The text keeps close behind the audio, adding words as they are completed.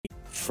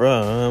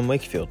From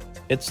Wakefield,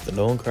 it's the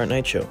Nolan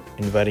Cartnight Show,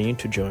 inviting you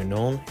to join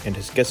Nolan and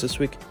his guest this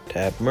week,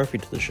 Tab Murphy,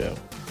 to the show.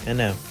 And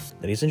now,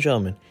 ladies and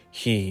gentlemen,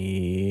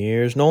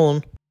 here's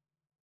Nolan.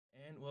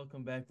 And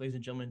welcome back, ladies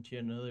and gentlemen, to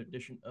another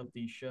edition of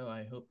the show.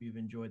 I hope you've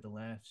enjoyed the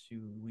last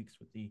few weeks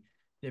with the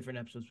different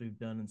episodes we've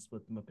done and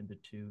split them up into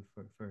two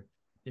for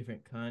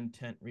different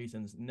content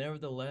reasons.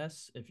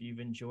 Nevertheless, if you've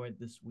enjoyed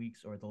this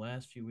week's or the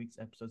last few weeks'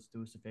 episodes,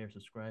 do us a favor,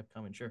 subscribe,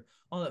 comment, share,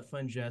 all that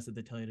fun jazz that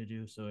they tell you to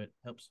do so it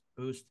helps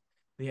boost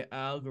the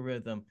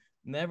algorithm.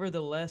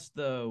 Nevertheless,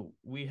 though,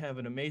 we have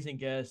an amazing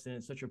guest, and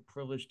it's such a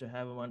privilege to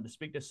have him on to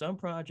speak to some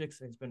projects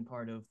that he's been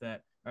part of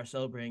that are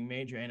celebrating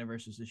major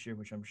anniversaries this year,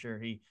 which I'm sure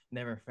he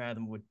never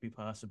fathomed would be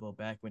possible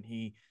back when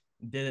he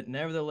did it.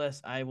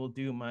 Nevertheless, I will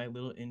do my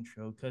little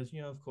intro because,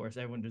 of course,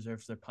 everyone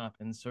deserves their pomp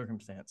and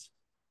circumstance.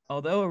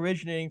 Although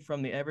originating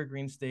from the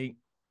Evergreen State,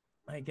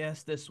 I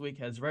guess this week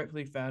has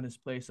rightfully found his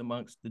place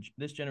amongst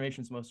this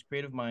generation's most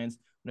creative minds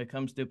when it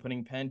comes to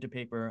putting pen to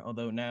paper,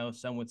 although now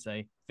some would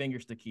say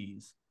fingers to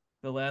keys.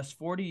 For the last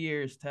 40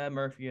 years, Tab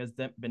Murphy has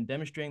been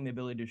demonstrating the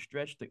ability to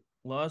stretch the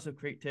laws of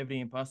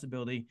creativity and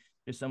possibility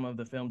to some of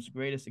the film's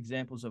greatest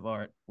examples of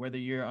art. Whether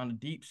you're on a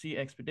deep sea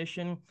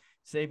expedition,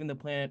 saving the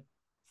planet,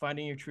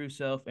 finding your true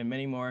self, and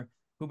many more,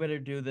 who better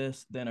do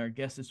this than our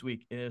guest this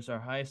week? It is our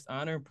highest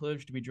honor and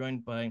privilege to be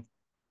joined by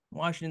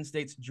Washington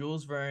State's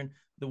Jules Verne,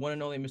 the one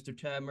and only Mr.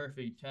 Tab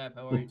Murphy. Tab,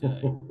 how are you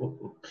today?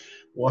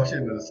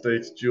 Washington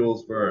State's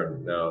Jules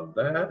Verne. Now,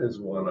 that is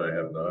one I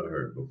have not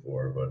heard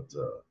before, but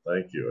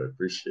thank you. I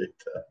appreciate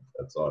that.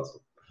 That's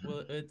awesome.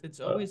 Well, it's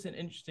Uh, always an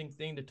interesting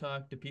thing to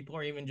talk to people,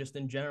 or even just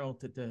in general,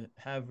 to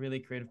have really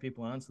creative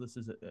people on. So this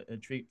is a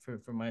treat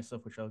for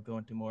myself, which I'll go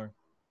into more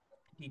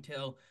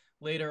detail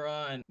later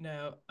on.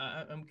 Now,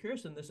 I'm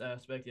curious in this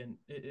aspect, and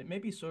it may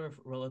be sort of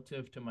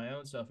relative to my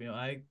own self.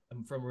 I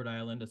am from Rhode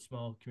Island, a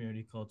small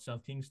community called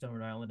South Kingstown,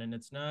 Rhode Island, and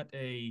it's not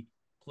a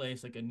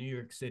place like a New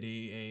York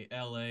City,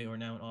 a LA, or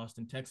now in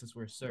Austin, Texas,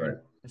 where right.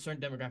 a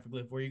certain demographic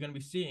live, where you're going to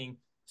be seeing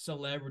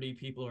celebrity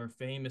people or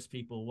famous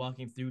people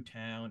walking through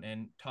town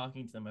and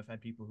talking to them. I've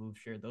had people who've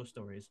shared those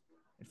stories.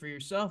 And for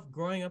yourself,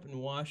 growing up in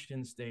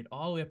Washington State,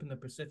 all the way up in the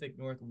Pacific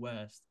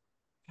Northwest,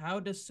 how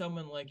does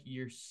someone like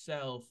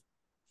yourself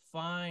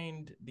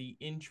find the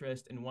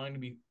interest in wanting to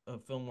be a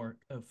film work,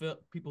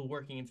 people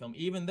working in film?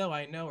 Even though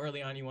I know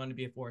early on you wanted to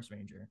be a forest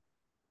ranger.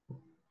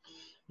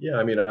 Yeah,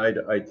 I mean,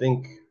 I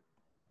think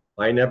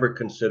I never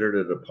considered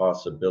it a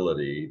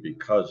possibility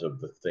because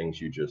of the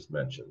things you just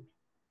mentioned.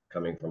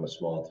 Coming from a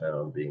small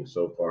town, being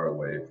so far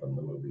away from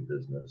the movie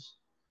business.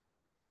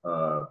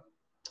 Uh,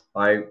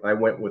 I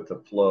went with the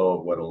flow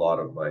of what a lot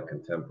of my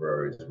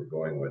contemporaries were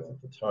going with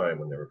at the time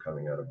when they were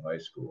coming out of high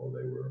school.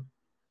 They were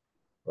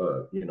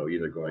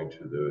either going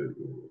to the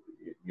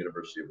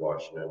University of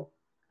Washington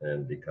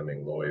and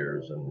becoming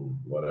lawyers and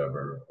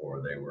whatever,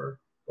 or they were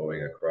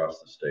going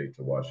across the state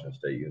to Washington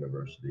State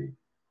University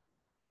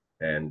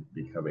and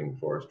becoming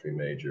forestry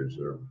majors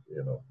or,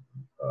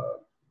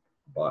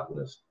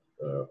 botanists,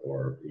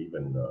 or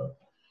even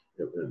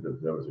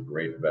there was a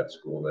great vet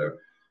school there.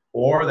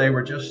 Or they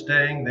were just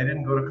staying. They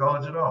didn't go to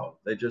college at all.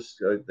 They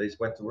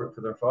went to work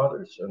for their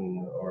fathers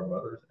and or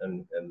mothers,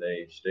 and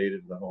they stayed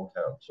in the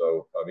hometown.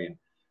 So I mean,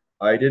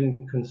 I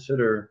didn't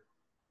consider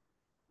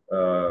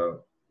uh,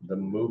 the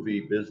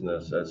movie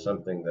business as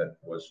something that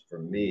was for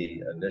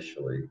me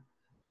initially.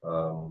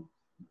 Um,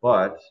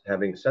 but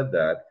having said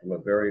that, from a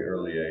very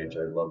early age,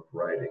 I loved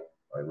writing.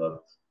 I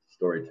loved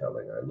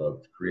storytelling. I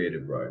loved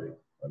creative writing.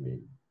 I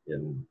mean,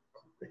 in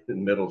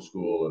in middle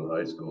school and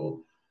high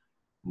school,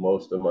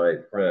 most of my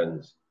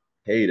friends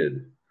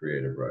hated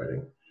creative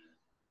writing,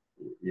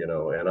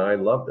 and I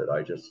loved it.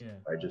 Yeah.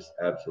 I just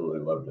absolutely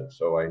loved it.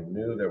 So I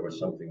knew there was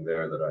something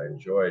there that I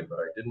enjoyed, but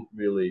I didn't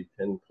really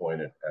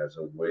pinpoint it as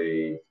a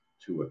way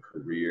to a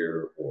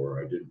career,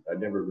 or I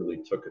never really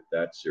took it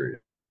that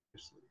seriously.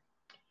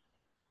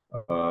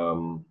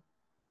 Um,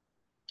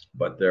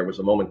 but there was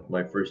a moment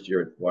my first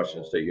year at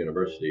Washington State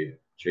University,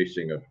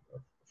 chasing a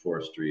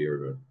forestry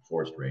or a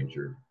forest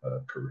ranger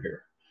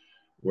career,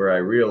 where I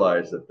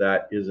realized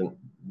that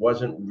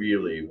wasn't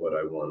really what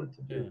I wanted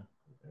to do. Yeah.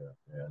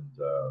 Yeah. And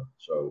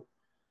so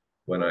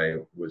when I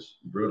was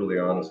brutally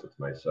honest with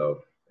myself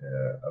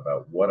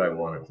about what I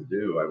wanted to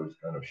do, I was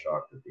kind of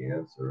shocked at the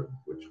answer,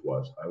 which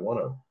was I want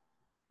to,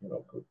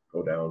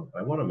 go down.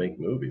 I want to make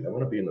movies. I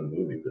want to be in the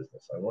movie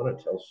business. I want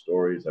to tell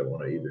stories. I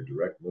want to either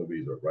direct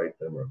movies or write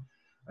them. Or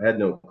I had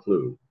no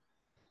clue.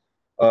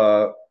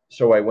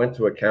 So I went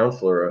to a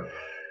counselor,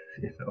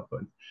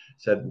 and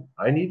said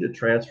I need to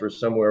transfer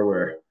somewhere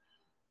where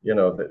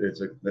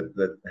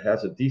that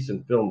has a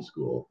decent film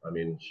school. I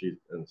mean, she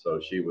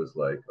was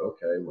like,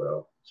 okay,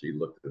 well, she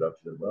looked it up.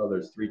 She said, well,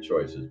 there's three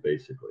choices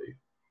basically: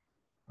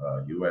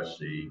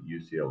 USC,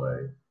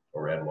 UCLA,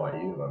 or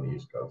NYU on the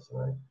East Coast.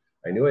 And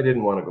I knew I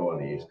didn't want to go on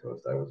the East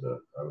Coast. I was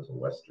a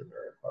Westerner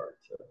at heart,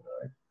 and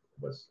I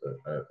was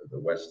the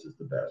West is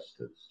the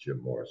best, as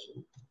Jim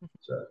Morrison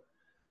said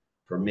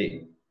for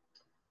me.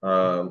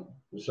 Um,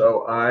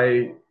 so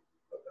I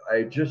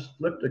just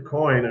flipped a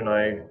coin and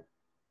I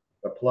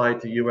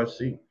applied to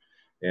USC.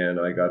 and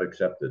I got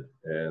accepted.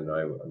 And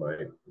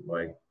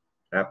my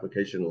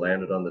application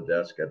landed on the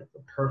desk at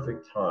the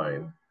perfect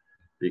time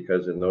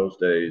because in those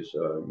days,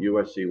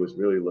 USC was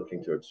really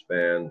looking to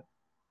expand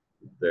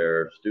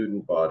their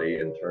student body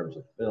in terms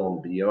of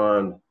film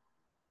beyond,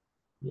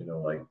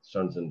 like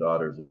sons and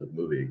daughters of the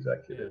movie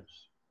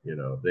executives.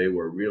 They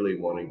were really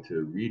wanting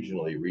to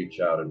regionally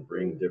reach out and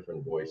bring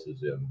different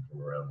voices in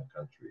from around the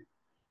country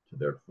to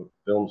their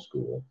film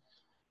school.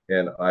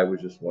 And I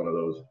was just one of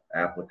those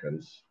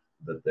applicants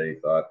that they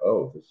thought,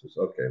 oh, this is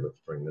okay, let's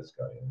bring this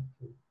guy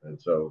in. And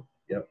so,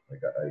 yep,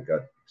 I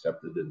got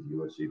accepted into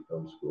USC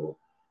Film School.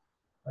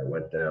 I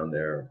went down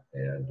there,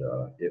 and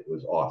it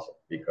was awesome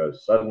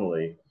because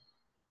suddenly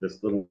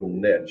this little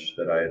niche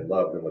that I had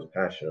loved and was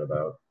passionate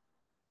about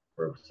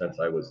since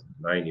I was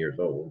 9 years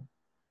old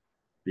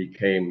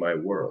became my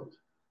world.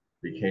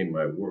 Became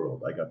my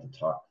world. I got to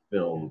talk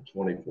film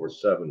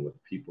 24/7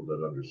 with people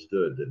that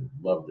understood and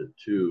loved it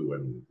too,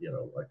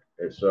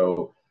 and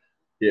so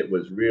it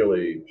was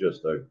really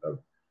just a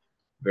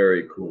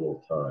very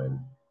cool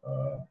time.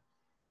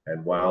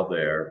 And while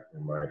there,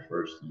 in my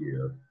first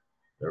year,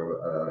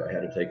 I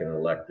had to take an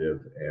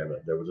elective, and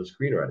there was a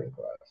screenwriting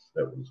class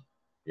that was,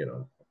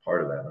 a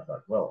part of that. And I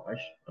thought, well,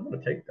 I'm going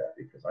to take that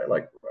because I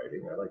like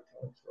writing, I like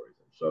telling stories,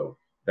 and so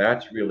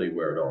that's really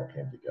where it all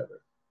came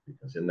together.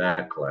 Because in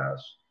that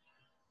class,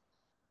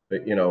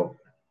 but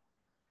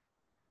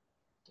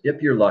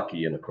if you're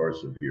lucky in the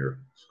course of your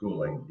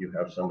schooling, you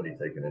have somebody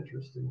take an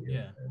interest in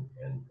you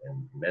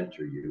and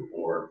mentor you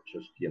or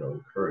just,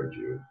 encourage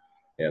you.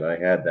 And I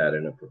had that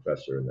in a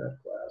professor in that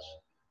class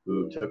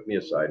who took me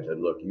aside and said,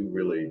 look, you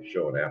really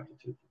show an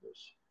aptitude for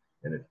this.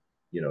 And if,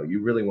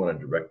 you really want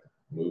to direct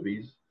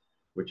movies,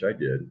 which I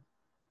did,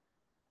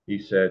 he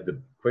said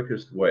the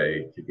quickest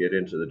way to get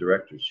into the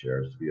director's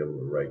chair is to be able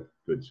to write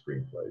good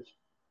screenplays.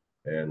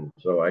 And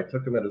so I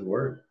took him at his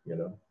word,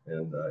 and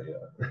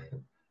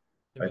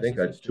I think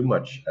I too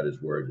much at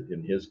his word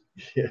in his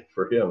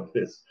for him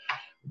is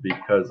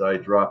because I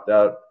dropped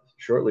out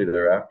shortly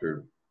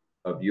thereafter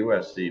of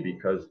USC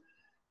because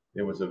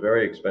it was a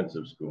very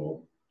expensive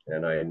school,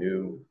 and I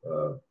knew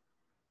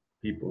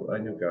people, I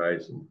knew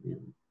guys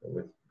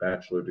with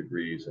bachelor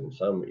degrees and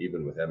some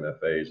even with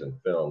MFAs in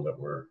film that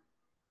were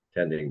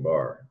tending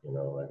bar.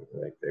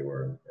 Like they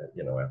were,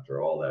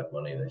 after all that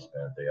money they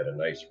spent, they had a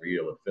nice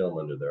reel of film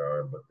under their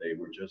arm, but they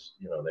were just,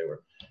 they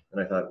were, and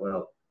I thought,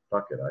 well,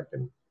 fuck it, I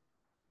can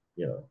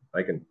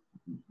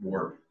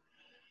work,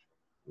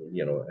 I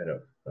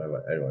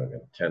don't want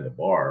to attend a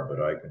bar,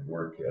 but I could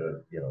work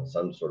at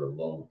some sort of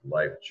low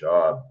life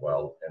job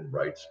and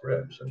write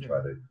scripts and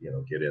try to,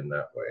 get in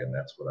that way. And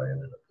that's what I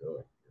ended up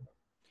doing.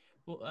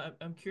 Well,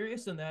 I'm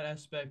curious in that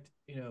aspect,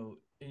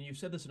 and you've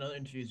said this in other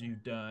interviews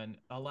you've done.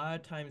 A lot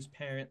of times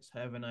parents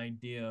have an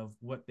idea of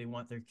what they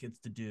want their kids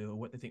to do,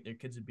 what they think their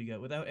kids would be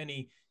good without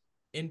any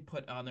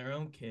input on their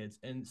own kids.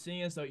 And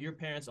seeing as though your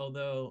parents,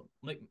 although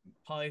like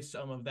probably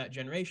some of that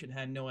generation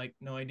had no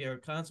idea or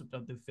concept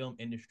of the film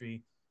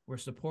industry, were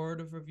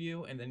supportive of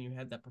you, and then you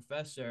had that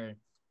professor,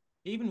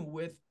 even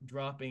with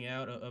dropping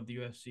out of the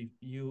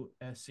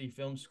USC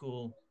Film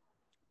School,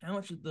 how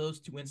much did those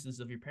two instances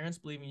of your parents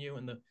believing you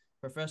and the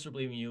professor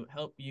believing you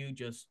help you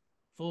just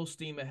full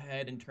steam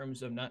ahead in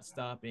terms of not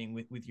stopping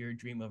with your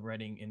dream of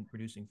writing and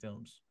producing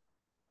films?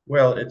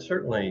 Well, it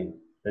certainly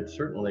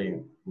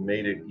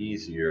made it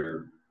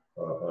easier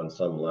on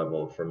some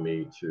level for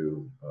me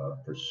to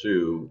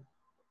pursue.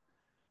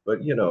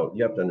 But you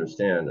have to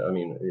understand. I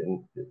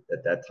mean,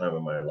 at that time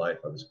of my life,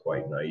 I was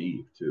quite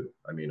naive too.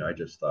 I mean, I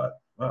just thought,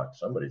 "Fuck,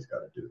 somebody's got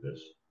to do this.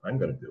 I'm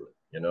going to do it."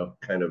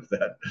 Kind of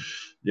that.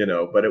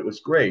 But it was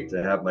great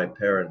to have my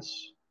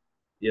parents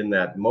in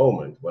that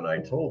moment when I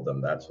told them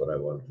that's what I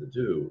wanted to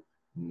do,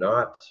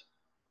 not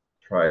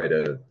try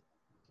to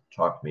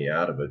talk me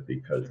out of it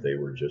because they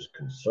were just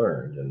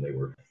concerned and they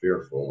were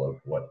fearful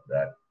of what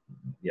that,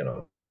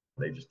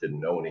 they just didn't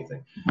know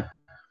anything.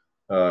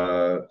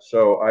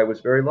 So I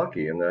was very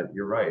lucky in that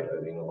you're right. I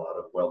mean, a lot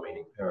of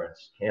well-meaning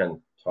parents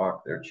can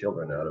talk their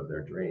children out of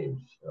their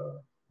dreams,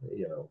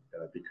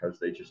 because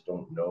they just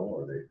don't know,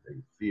 or they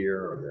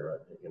fear, or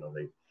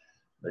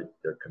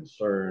they're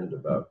concerned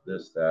about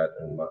this, that,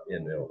 and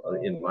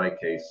in my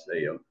case,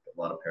 a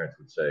lot of parents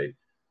would say,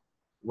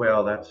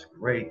 well, that's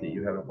great that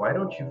you have it. Why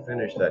don't you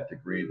finish that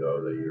degree though?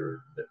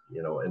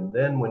 And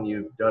then when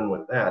you've done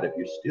with that, if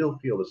you still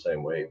feel the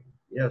same way,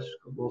 yes,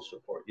 we'll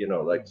support.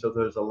 So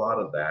there's a lot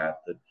of that.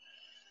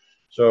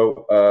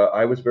 So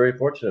I was very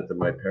fortunate that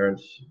my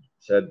parents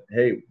said,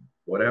 "Hey,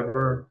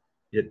 whatever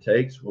it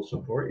takes, we'll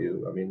support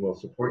you. I mean, we'll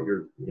support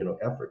your,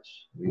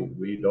 efforts.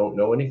 We don't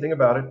know anything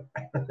about it,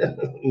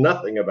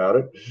 nothing about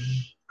it.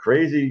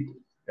 Crazy,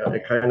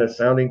 kind of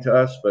sounding to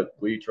us, but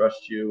we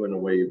trust you, and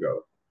away you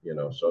go."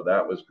 So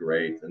that was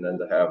great. And then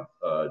to have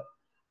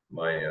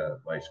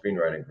my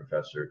screenwriting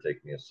professor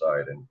take me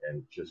aside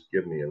and just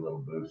give me a little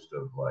boost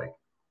of like,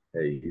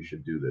 hey, you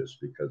should do this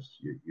because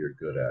you're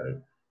good at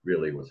it,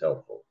 really was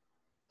helpful.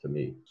 to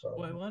me. So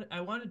Well,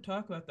 I want to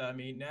talk about that. I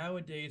mean,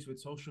 nowadays with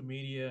social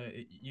media,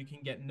 you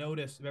can get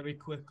noticed very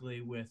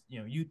quickly with,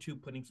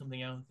 YouTube putting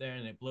something out there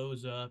and it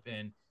blows up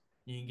and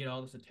you can get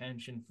all this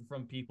attention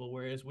from people.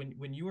 Whereas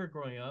when you were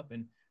growing up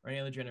and or any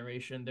other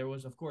generation, there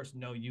was, of course,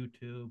 no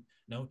YouTube,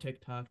 no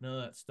TikTok, none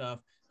of that stuff.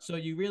 So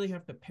you really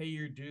have to pay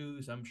your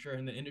dues, I'm sure,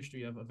 in the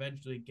industry of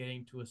eventually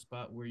getting to a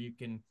spot where you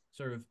can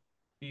sort of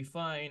be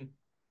fine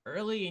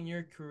early in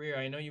your career.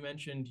 I know you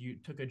mentioned you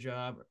took a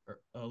job,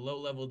 a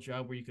low level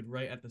job where you could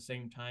write at the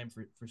same time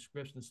for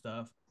scripts and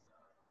stuff.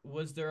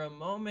 Was there a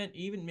moment,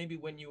 even maybe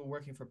when you were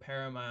working for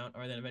Paramount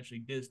or then eventually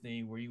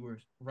Disney, where you were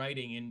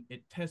writing and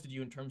it tested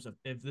you in terms of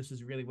if this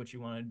is really what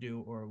you want to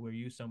do, or were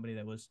you somebody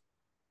that was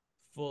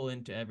full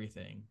into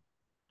everything?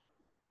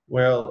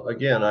 well,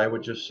 again, I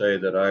would just say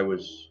that I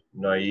was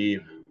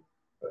naive,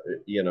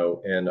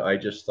 and I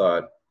just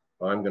thought,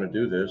 I'm going to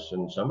do this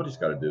and somebody's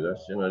got to do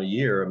this. In a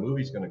year, a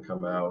movie's going to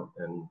come out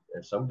and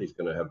somebody's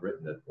going to have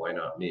written it. Why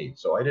not me?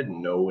 So I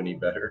didn't know any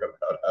better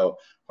about how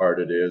hard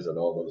it is and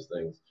all those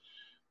things.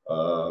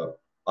 Uh,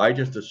 I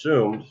just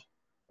assumed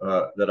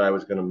that I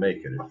was going to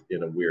make it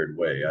in a weird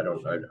way.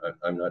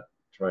 I'm not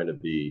trying to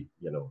be,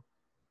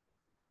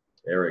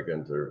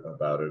 arrogant or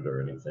about it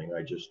or anything.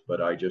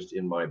 But I just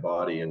in my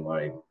body and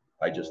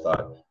I just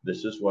thought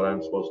this is what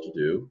I'm supposed to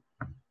do,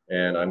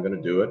 and I'm going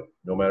to do it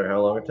no matter how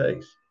long it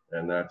takes.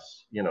 And that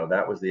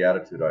was the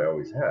attitude I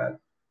always had.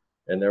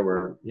 And I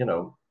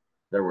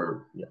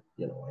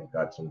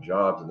got some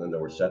jobs, and then there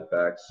were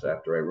setbacks.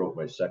 After I wrote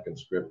my second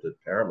script at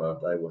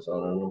Paramount, I was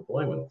on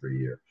unemployment for a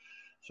year.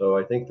 So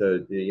I think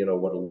that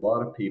what a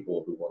lot of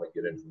people who want to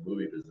get into the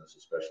movie business,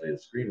 especially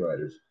as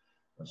screenwriters,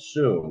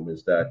 assume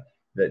is that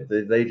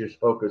they just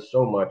focus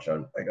so much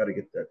on I got to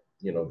get that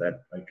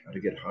I got to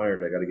get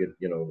hired, I got to get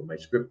my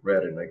script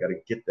read, and I got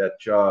to get that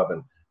job,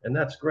 and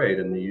that's great,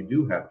 and you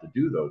do have to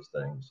do those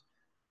things,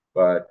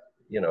 but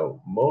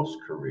most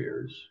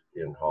careers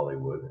in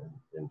Hollywood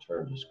in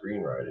terms of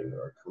screenwriting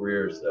are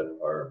careers that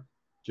are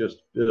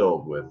just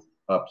filled with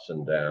ups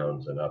and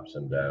downs and ups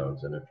and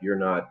downs, and if you're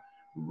not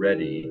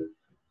ready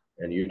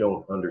and you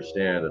don't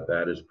understand that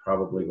that is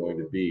probably going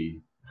to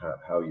be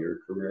how your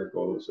career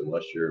goes,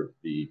 unless you're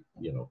the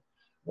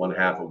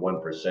 1/2 of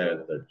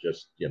 1% that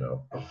just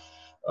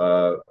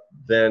uh,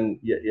 then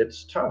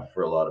it's tough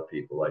for a lot of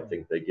people. I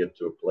think they get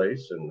to a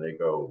place and they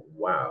go,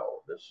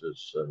 "Wow, this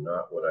is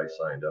not what I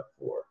signed up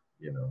for."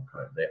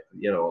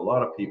 A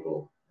lot of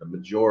people, the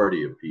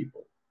majority of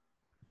people,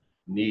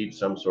 need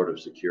some sort of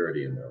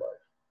security in their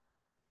life.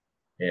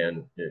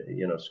 And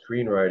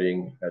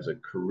screenwriting as a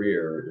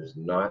career is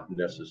not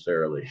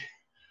necessarily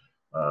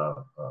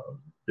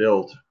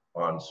built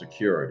on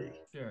security.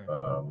 Sure.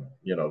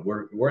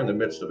 We're in the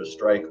midst of a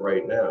strike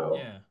right now,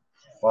 Yeah.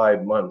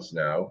 5 months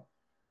now,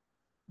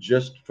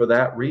 just for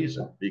that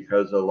reason,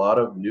 because a lot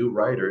of new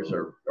writers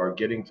are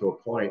getting to a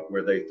point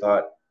where they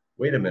thought,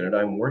 wait a minute,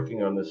 I'm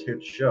working on this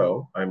hit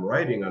show, I'm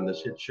writing on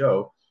this hit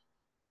show,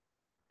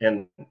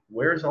 and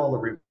where's all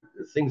the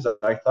things that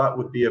I thought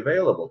would be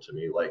available to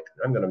me? Like,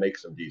 I'm going to make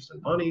some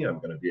decent money, I'm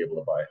going to be able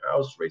to buy a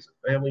house, raise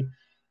a family.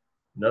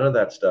 None of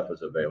that stuff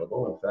is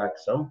available. In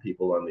fact, some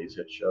people on these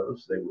hit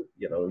shows, they would,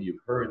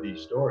 you've heard these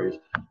stories,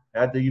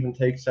 had to even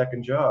take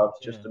second jobs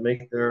just to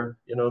make their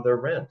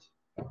rent.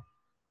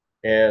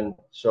 And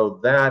so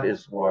that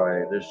is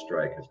why this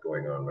strike is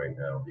going on right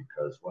now,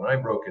 because when I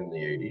broke in the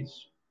 80s,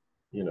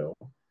 you know,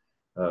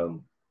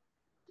 um,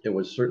 it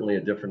was certainly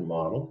a different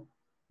model.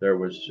 There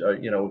was,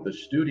 the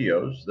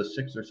studios, the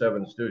 6 or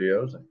 7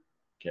 studios, I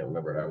can't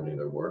remember how many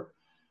there were,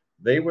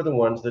 they were the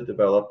ones that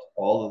developed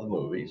all of the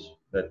movies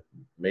that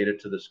made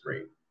it to the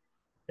screen.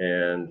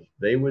 And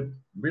they would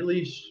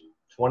release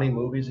 20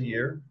 movies a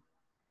year,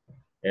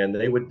 and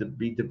they would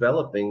be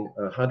developing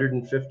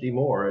 150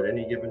 more at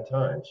any given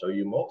time. So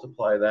you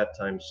multiply that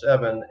times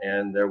 7,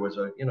 and there was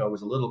it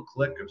was a little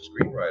clique of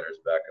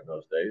screenwriters back in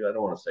those days. I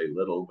don't want to say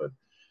little, but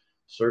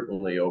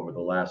certainly over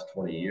the last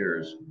 20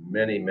 years,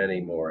 many,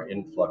 many more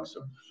influx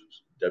of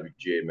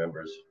WGA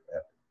members.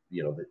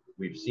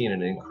 We've seen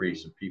an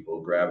increase of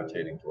people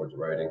gravitating towards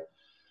writing.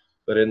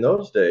 But in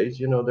those days,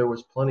 there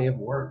was plenty of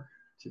work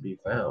to be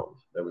found.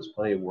 There was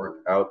plenty of work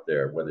out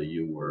there, whether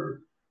you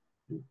were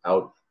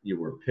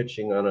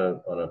pitching on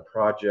a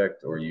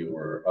project, or you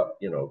were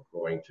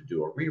going to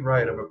do a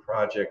rewrite of a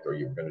project, or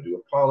you were going to do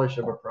a polish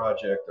of a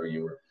project, or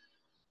you were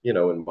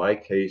in my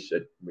case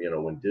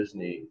when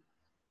Disney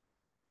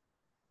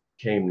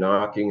came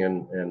knocking,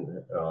 and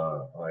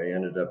I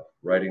ended up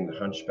writing The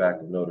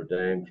Hunchback of Notre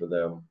Dame for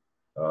them.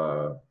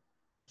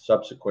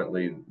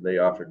 Subsequently, they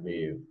offered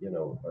me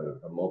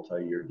a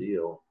multi-year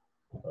deal.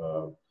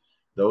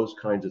 Those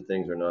kinds of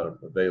things are not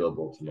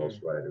available to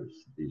most writers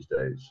these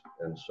days,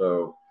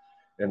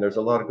 and there's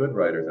a lot of good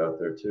writers out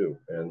there too,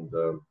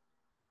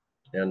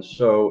 and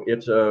so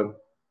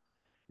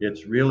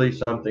it's really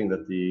something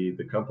that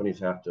the companies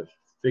have to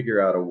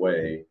figure out a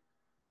way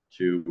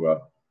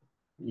to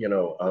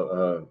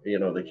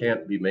they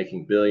can't be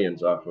making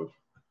billions off of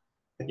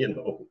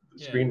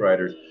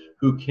screenwriters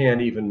who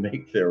can't even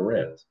make their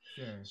rent.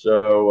 Sure.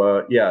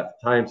 So yeah,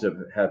 times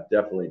have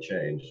definitely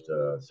changed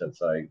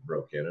since I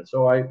broke in. And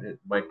so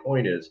my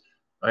point is,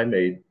 I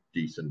made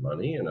decent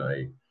money, and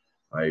I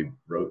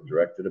wrote and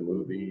directed a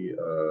movie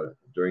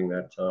during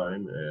that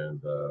time,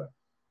 and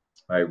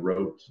I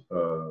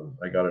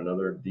got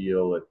another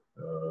deal at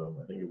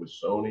I think it was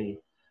Sony,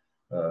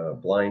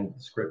 blind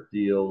script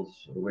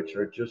deals, which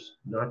are just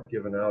not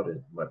given out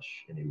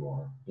much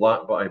anymore.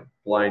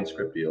 Blind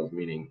script deals,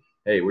 meaning,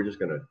 hey, we're just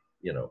going to,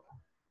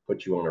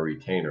 put you on a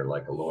retainer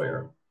like a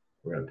lawyer.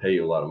 We're going to pay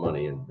you a lot of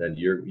money, and then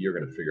you're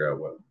going to figure out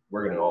what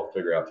we're going to all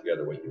figure out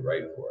together what you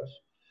write for us.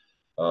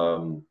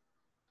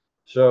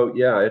 So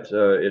yeah,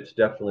 it's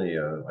definitely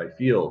I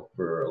feel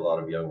for a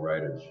lot of young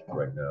writers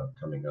right now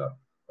coming up.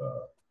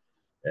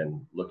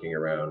 And looking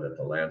around at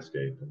the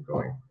landscape and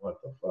going,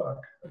 what the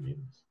fuck? I mean,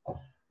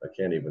 I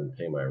can't even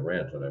pay my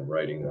rent and I'm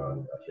writing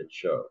on a hit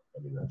show.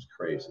 I mean, that's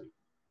crazy.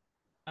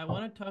 I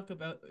want to talk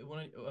about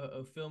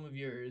a film of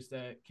yours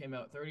that came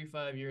out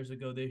 35 years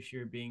ago this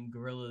year, being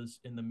Gorillas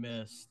in the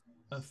Mist,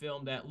 a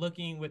film that,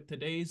 looking with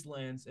today's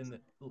lens in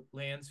the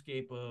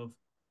landscape of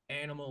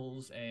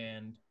animals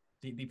and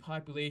the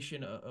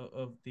population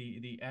of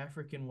the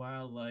African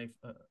wildlife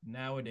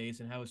nowadays,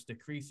 and how it's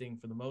decreasing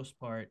for the most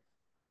part.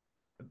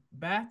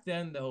 Back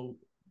then, though,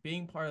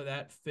 being part of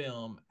that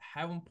film,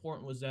 how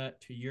important was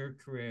that to your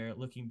career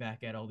looking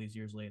back at all these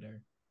years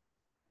later?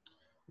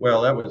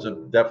 Well, that was a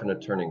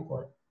definite turning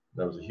point.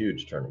 That was a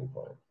huge turning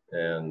point.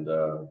 And,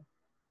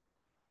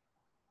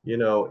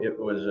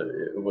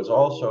 it was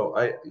also,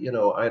 I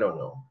don't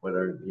know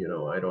whether,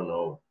 I don't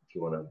know if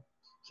you want to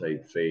say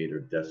fate or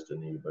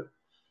destiny, but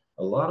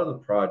a lot of the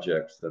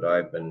projects that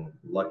I've been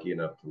lucky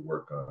enough to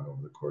work on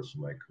over the course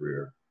of my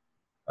career,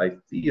 I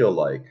feel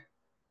like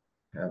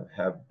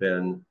have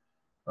been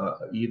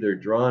either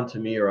drawn to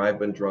me or I've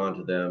been drawn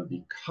to them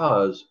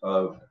because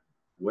of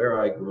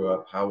where I grew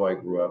up, how I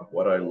grew up,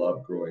 what I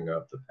loved growing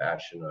up, the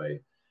passion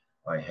I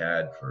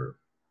had for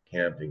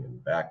camping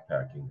and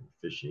backpacking and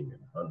fishing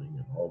and hunting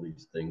and all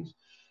these things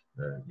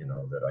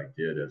that I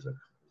did as a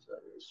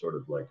sort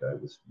of like I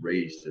was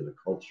raised in a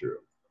culture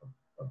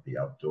of the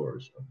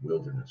outdoors, of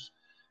wilderness,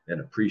 and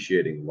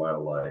appreciating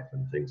wildlife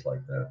and things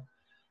like that.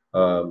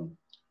 Um,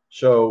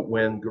 so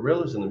when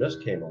Gorillas in the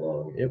Mist came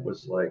along, it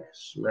was like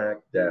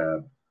smack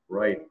dab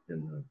right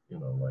in the,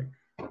 like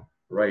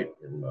right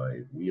in my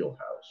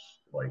wheelhouse,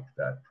 like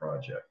that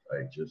project.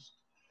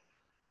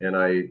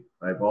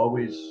 I've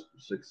always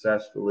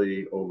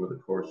successfully over the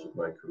course of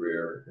my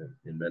career,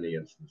 in many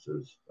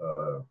instances,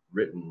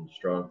 written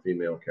strong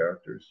female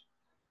characters.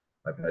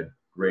 I've had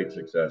great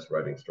success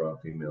writing strong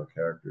female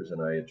characters,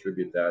 and I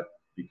attribute that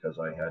because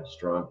I had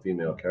strong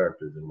female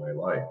characters in my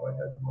life. I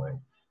had my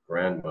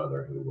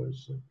grandmother who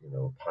was,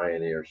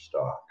 pioneer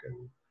stock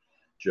and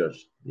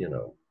just,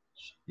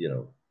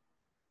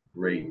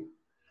 great,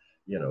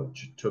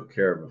 took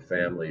care of a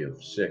family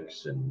of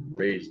six and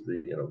raised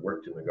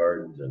worked in the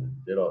gardens and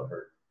did all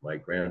her. My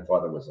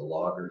grandfather was a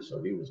logger,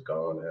 so he was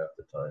gone half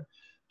the time.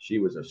 She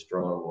was a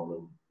strong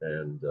woman,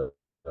 and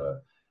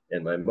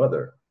my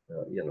mother,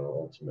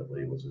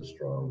 ultimately was a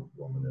strong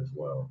woman as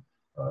well.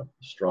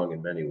 Strong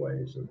in many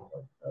ways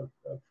of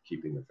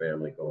keeping the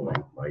family going.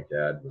 My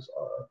dad was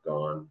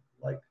gone,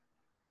 like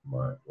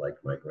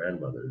my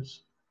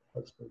grandmother's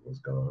husband was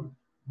gone.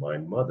 My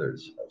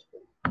mother's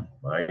husband,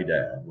 my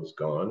dad, was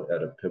gone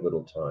at a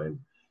pivotal time.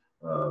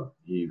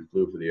 He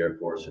flew for the Air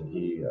Force, and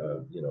he,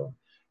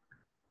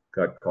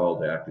 got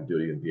called to active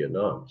duty in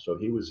Vietnam. So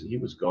he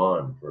was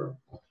gone for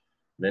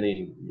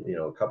many,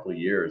 a couple of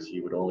years. He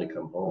would only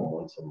come home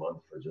once a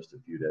month for just a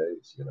few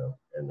days,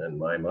 and then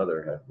my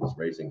mother was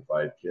raising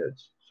five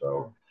kids.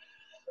 So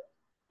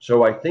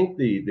I think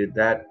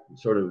that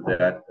sort of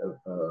that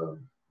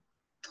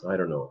I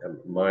don't know,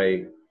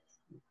 my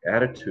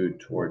attitude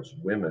towards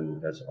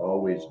women has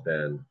always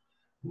been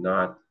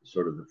not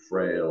sort of the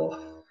frail,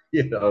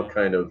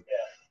 kind of,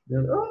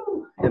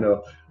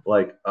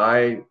 like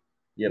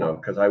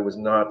because I was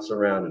not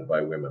surrounded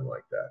by women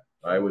like that.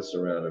 I was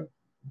surrounded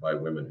by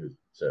women who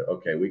said,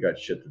 "Okay, we got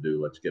shit to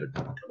do. Let's get it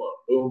done. Come on,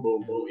 boom,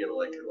 boom, boom."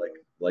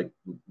 Like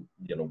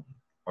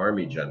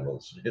army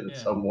generals in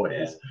some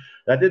ways.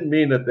 That didn't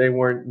mean that they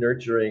weren't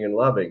nurturing and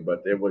loving,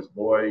 but it was,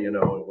 boy,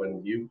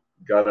 when you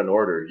got an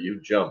order, you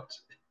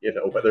jumped.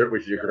 Whether it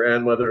was your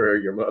grandmother or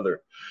your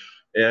mother.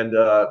 And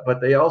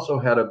but they also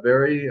had a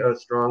very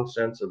strong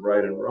sense of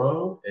right and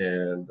wrong,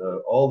 and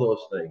all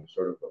those things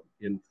sort of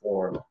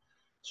informed.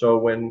 So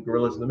when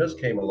Gorillas in the Mist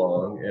came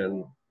along,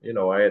 and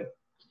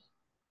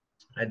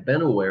I'd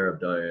been aware of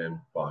Dian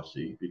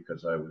Fossey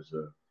because I was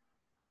a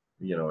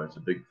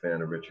big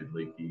fan of Richard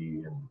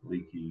Leakey, and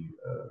Leakey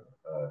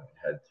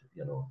had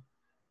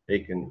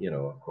taken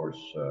of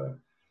course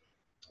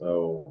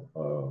the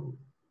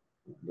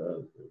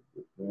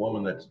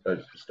woman that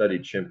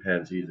studied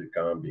chimpanzees at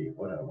Gombe,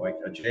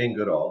 Jane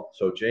Goodall.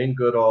 So Jane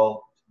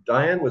Goodall,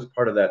 Dian was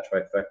part of that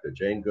trifecta.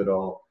 Jane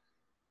Goodall,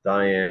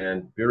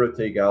 Dian,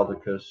 Birute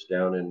Galdikas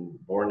down in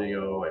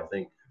Borneo, I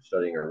think,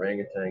 studying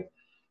orangutan.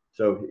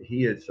 So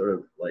he had sort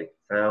of like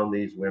found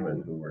these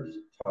women who were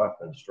tough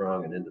and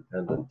strong and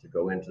independent to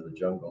go into the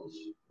jungles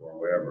or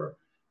wherever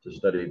to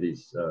study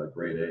these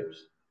great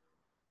apes.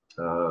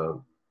 Uh,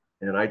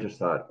 and I just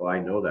thought, well, I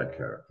know that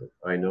character.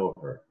 I know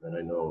her. And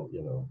I know,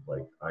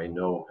 like, I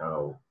know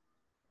how,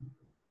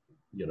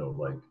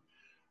 like,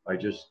 I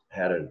just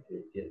had an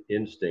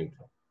instinct.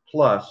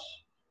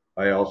 Plus,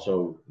 I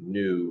also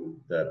knew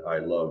that I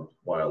loved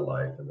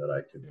wildlife and that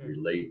I could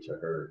relate to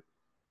her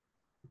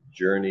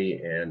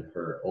journey and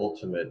her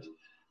ultimate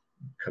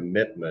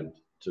commitment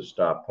to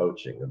stop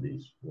poaching of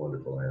these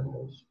wonderful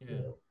animals.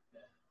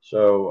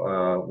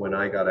 So when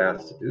I got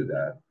asked to do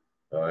that,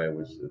 I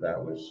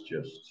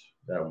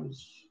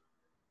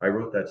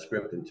wrote that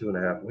script in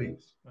 2.5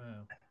 weeks.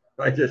 Wow.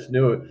 I just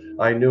knew it.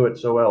 I knew it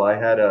so well. I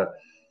had a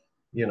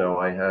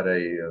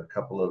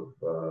couple of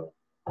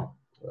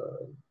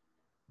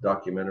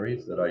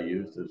documentaries that I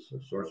used as a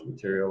source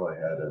material. I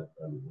had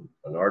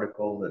an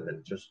article that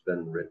had just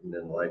been written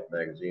in Life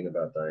magazine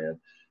about Diane.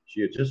 She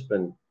had just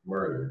been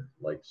murdered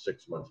like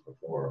 6 months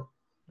before.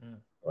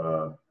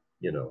 Uh,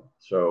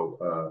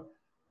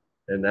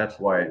 and that's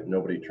why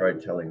nobody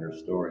tried telling her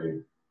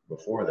story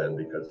before then,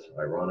 because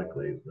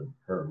ironically,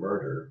 her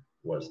murder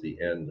was the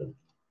end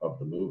of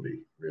the movie,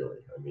 really.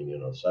 I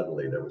mean,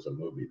 suddenly there was a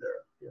movie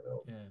there,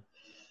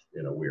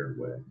 in a weird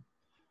way.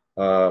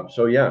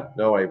 So yeah,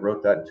 no, I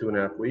wrote that in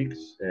 2.5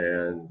 weeks,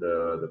 and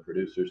the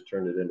producers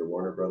turned it into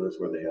Warner Brothers,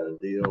 where they had a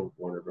deal.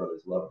 Warner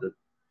Brothers loved it,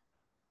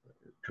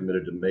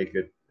 committed to make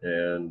it,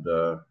 and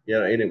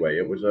yeah. Anyway,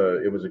 it was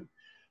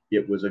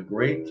a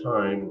great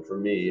time for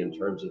me in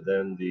terms of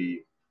then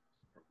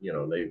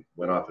they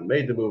went off and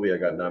made the movie. I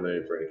got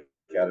nominated for an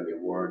Academy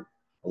Award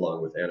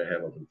along with Anna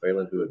Hamilton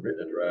Phelan, who had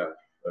written a draft,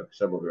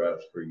 several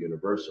drafts for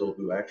Universal,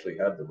 who actually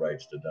had the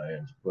rights to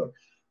Diane's book.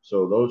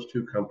 So those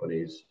two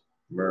companies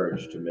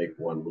merged to make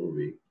one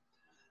movie.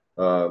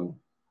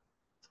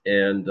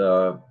 And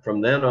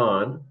from then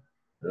on,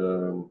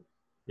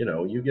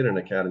 you get an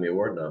Academy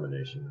Award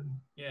nomination, and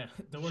Yeah.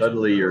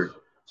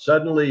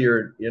 suddenly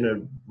you're in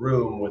a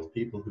room with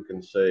people who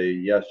can say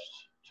yes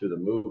to the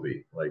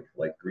movie, like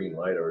green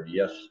light, or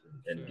yes,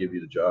 and give you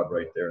the job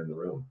right there in the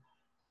room,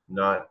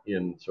 not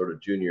in sort of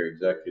junior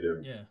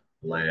executive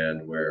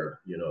land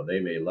where they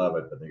may love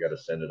it, but they got to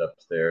send it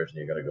upstairs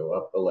and you got to go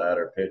up the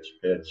ladder,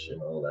 pitch,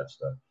 and all that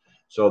stuff.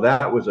 So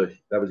that was a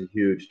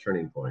huge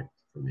turning point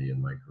for me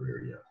in my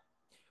career. Yeah.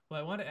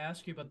 Well, I want to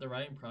ask you about the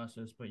writing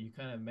process, but you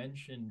kind of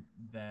mentioned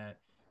that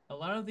a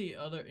lot of the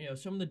other,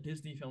 some of the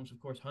Disney films, of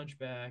course,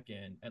 Hunchback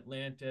and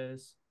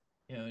Atlantis,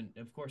 and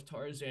of course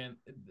Tarzan,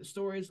 the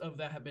stories of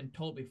that have been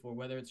told before,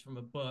 whether it's from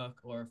a book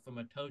or from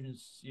a television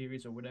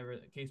series or whatever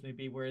the case may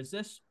be. Whereas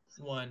this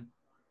one,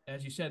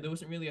 as you said, there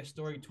wasn't really a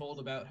story told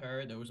about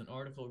her. There was an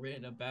article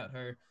written about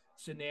her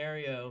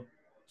scenario.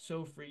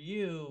 So for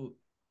you,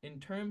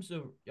 in terms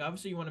of,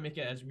 obviously you want to make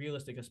it as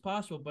realistic as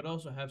possible, but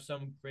also have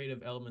some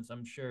creative elements,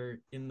 I'm sure,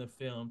 in the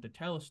film to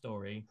tell a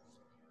story.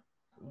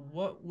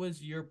 What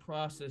was your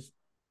process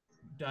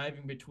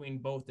diving between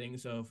both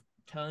things of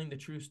telling the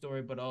true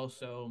story but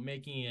also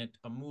making it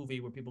a movie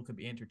where people could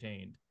be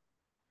entertained?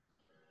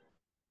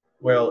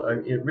 Well,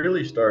 it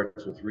really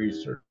starts with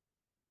research.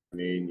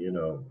 If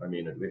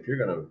you're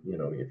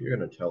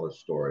gonna tell a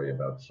story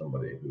about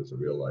somebody who is a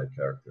real life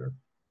character,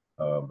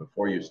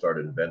 before you start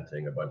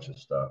inventing a bunch of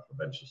stuff, a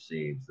bunch of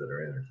scenes that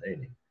are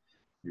entertaining,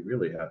 you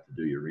really have to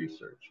do your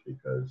research,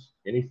 because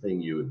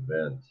anything you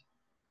invent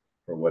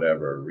for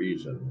whatever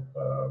reason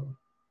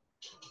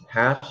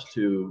has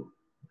to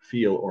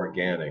feel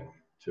organic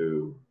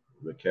to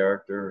the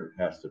character,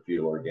 has to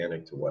feel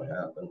organic to what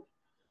happened.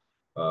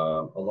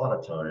 A lot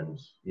of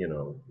times,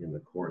 in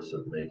the course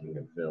of making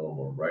a film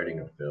or writing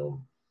a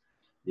film,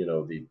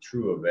 the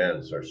true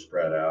events are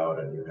spread out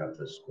and you have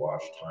to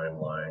squash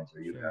timelines,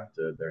 or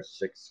there's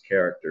 6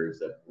 characters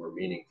that were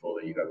meaningful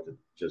that you have to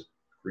just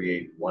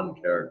create one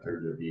character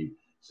to be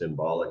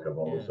symbolic of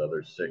all those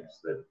other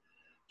 6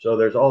 so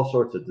there's all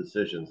sorts of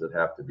decisions that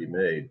have to be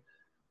made.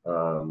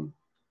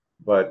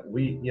 But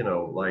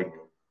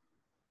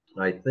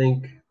I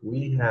think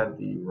we had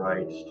the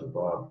rights to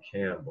Bob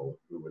Campbell,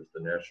 who was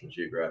the National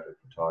Geographic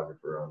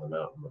photographer on the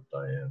mountain with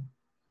Diane.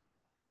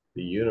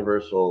 The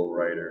Universal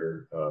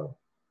writer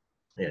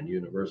and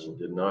Universal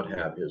did not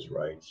have his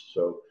rights,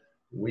 so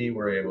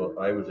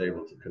I was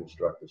able to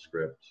construct a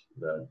script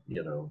that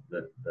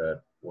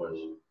that was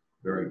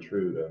very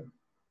true to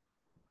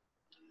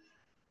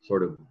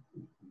sort of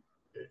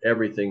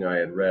everything I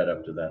had read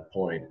up to that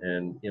point.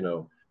 And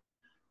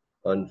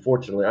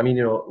unfortunately,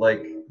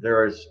 like,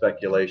 there is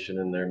speculation,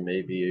 and there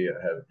maybe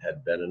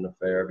had been an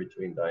affair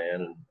between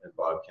Diane and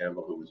Bob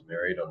Campbell, who was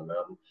married on the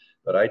mountain,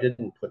 but I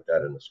didn't put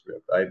that in the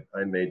script.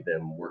 I made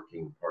them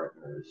working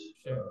partners,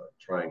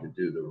 trying to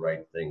do the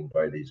right thing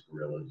by these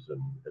gorillas,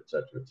 and et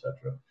cetera, et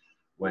cetera.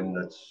 When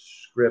the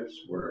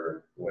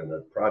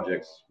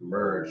projects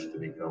merged to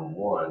become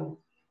one,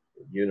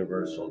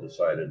 Universal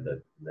decided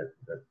that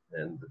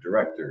and the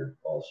director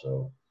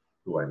also,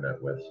 who I met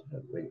with,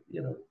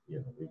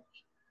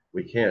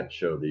 we can't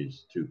show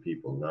these 2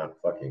 people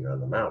not fucking on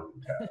the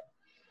mountaintop.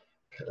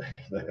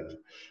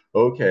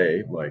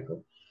 Okay,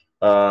 Michael.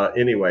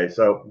 Anyway,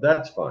 so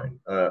that's fine.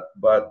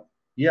 But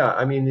yeah,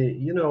 I mean,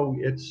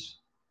 it's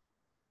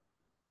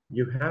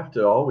you have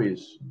to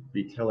always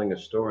be telling a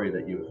story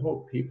that you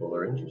hope people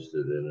are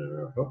interested in and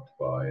are hooked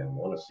by and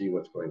want to see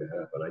what's going to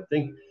happen. I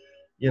think,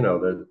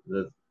 the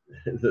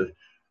the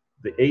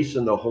the ace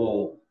in the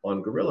hole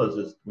on gorillas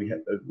is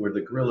were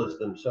the gorillas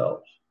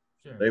themselves.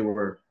 Sure. They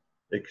were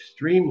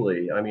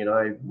extremely. I mean,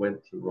 I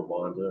went to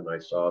Rwanda and I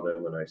saw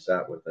them and I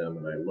sat with them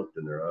and I looked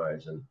in their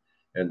eyes,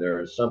 and there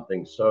is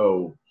something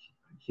so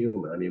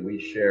human. I mean, we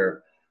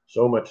share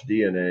so much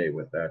DNA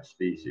with that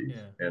species,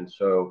 Yeah. and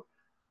so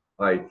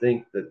I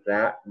think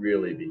that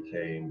really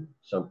became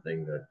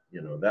something that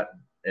that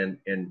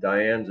and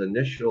Diane's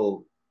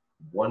initial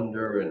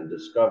wonder and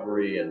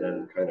discovery, and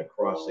then kind of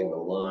crossing the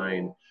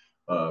line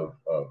of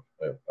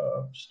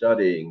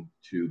studying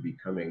to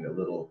becoming a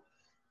little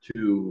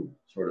too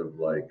sort of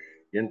like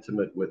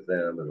intimate with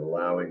them and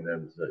allowing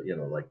them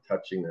to like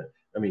touching it.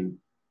 I mean,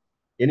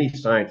 any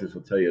scientist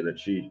will tell you that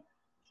she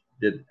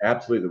did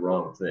absolutely the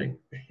wrong thing,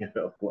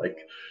 like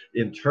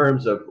in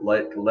terms of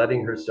like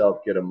letting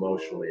herself get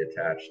emotionally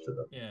attached to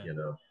them,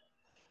 Yeah.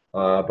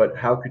 But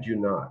how could you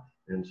not?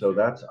 And so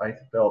Sure. I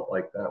felt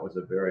like that was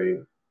a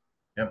very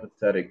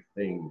empathetic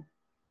thing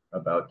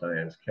about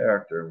Diane's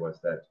character was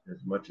that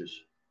as much as,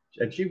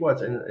 and she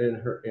was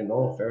in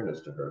all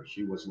fairness to her,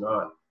 she was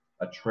not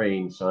a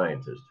trained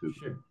scientist who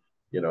could,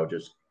 Sure.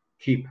 just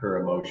keep her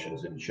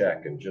emotions in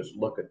check and just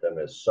look at them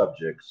as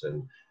subjects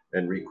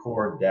and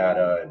record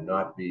data and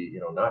not be,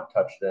 not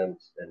touch them.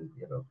 And,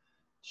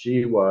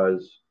 she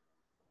was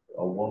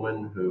a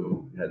woman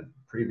who had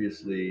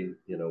previously,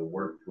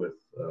 worked with,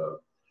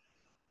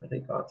 I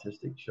think,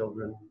 autistic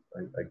children.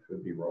 I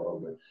could be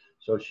wrong, but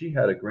so she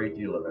had a great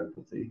deal of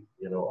empathy,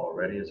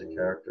 already as a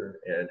character,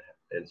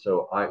 and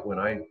so when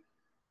I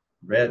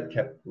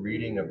kept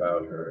reading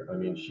about her, I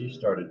mean, she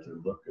started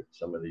to look at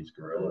some of these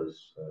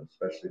gorillas,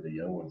 especially the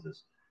young ones,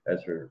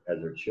 as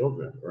her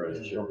children or as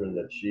Yeah. children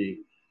that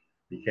she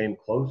became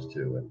close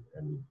to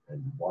and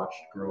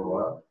watched grow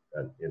up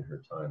in her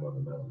time on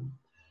the mountain,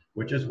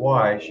 which is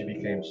why she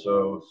became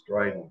so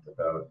strident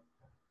about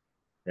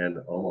and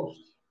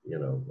almost,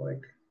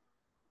 like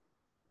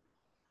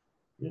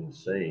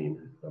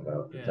insane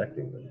about Yeah.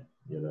 protecting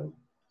them,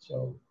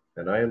 So,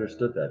 and I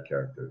understood that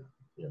character,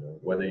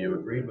 whether you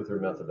agreed with her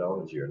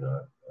methodology or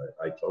not,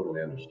 I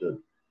totally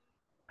understood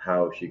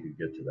how she could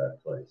get to that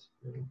place.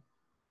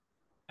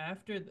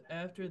 After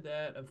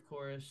that, of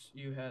course,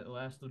 you had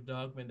Last of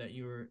Dogman that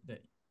you were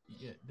that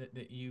yeah,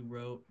 that you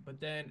wrote. But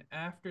then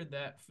after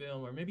that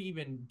film, or maybe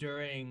even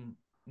during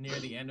near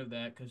the end of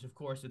that, because of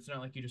course it's not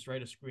like you just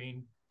write a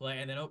screenplay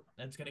and then oh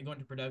that's gonna go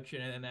into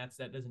production and then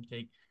that doesn't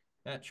take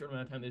that short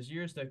amount of time. There's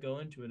years that go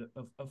into it.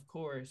 Of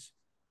course,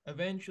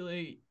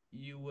 eventually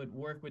you would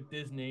work with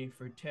Disney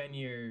for 10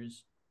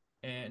 years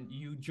and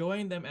you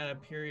joined them at a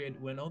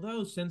period when,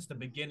 although since the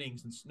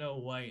beginnings in Snow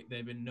White,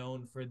 they've been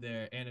known for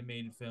their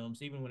animated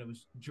films, even when it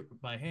was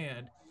by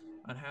hand,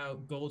 on how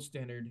gold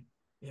standard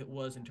it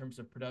was in terms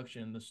of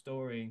production, the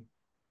story.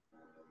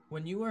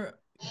 When you were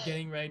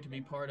getting ready to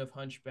be part of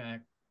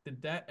Hunchback,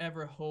 did that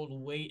ever hold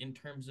weight in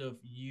terms of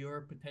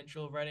your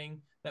potential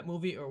writing that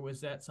movie, or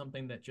was that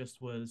something that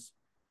just was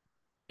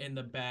in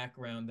the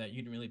background that you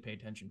didn't really pay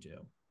attention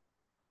to?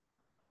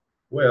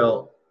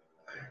 Well,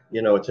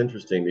 it's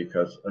interesting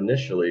because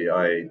initially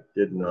I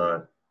did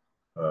not.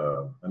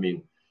 I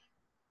mean,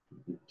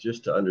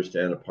 just to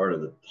understand a part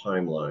of the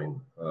timeline,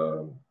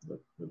 the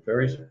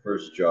very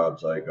first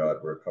jobs I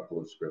got were a couple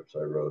of scripts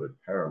I wrote at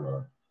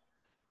Paramount,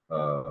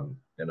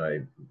 and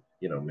I,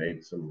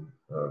 made some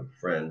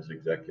friends,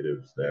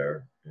 executives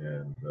there,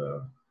 and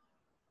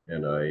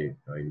I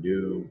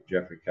knew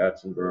Jeffrey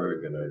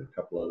Katzenberg and a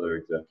couple other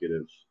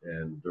executives,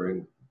 and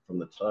from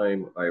the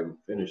time I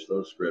finished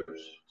those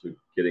scripts to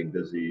getting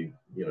busy,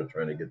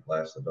 trying to get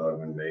Blast the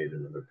Dogman made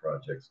and other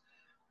projects,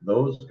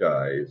 those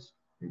guys,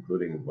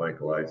 including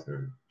Michael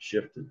Eisner,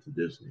 shifted to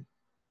Disney,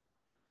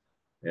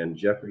 and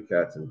Jeffrey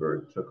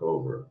Katzenberg took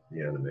over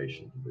the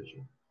animation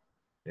division.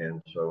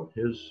 And so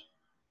his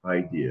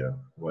idea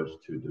was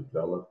to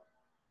develop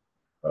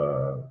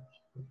uh,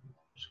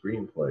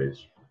 screenplays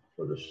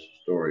for the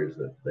stories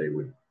that they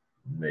would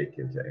make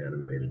into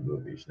animated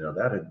movies. Now,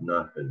 that had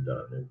not been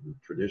done. And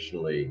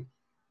traditionally,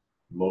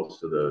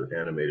 most of the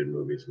animated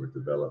movies were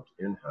developed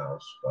in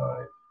house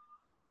by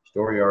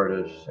story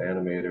artists,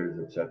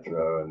 animators,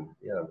 etc. And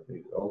yeah,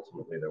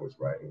 ultimately there was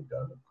writing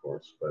done, of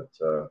course, but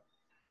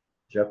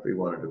Jeffrey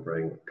wanted to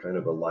bring kind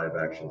of a live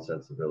action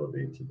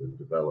sensibility to the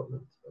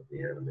development of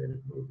the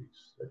animated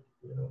movies that,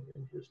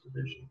 in his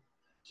division.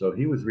 So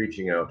he was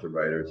reaching out to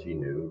writers he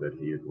knew that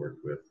he had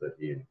worked with that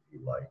he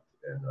liked,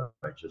 and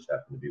I just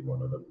happened to be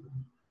one of them.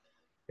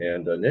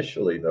 And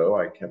initially, though,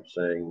 I kept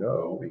saying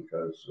no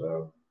because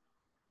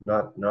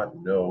not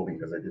no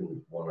because I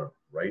didn't want to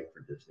write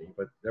for Disney,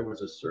 but there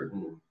was a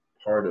certain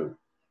part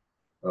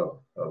of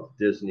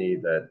Disney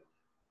that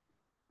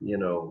you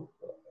know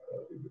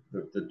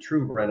the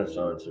true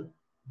renaissance of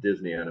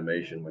Disney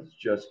animation was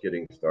just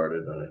getting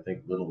started, and I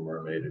think Little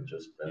Mermaid had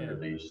just been Yeah.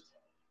 released.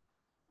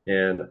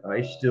 And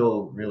I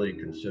still really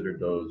considered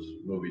those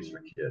movies for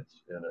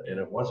kids. And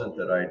Yeah. it wasn't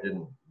that I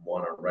didn't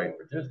want to write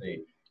for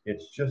Disney.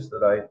 It's just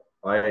that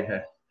I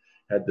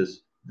had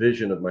this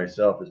vision of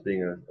myself as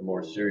being a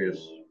more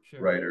serious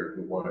Sure. writer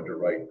who wanted to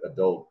write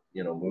adult,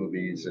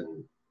 movies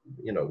and,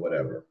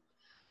 whatever.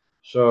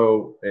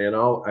 So, and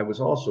I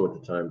was also at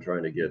the time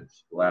trying to get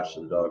Lash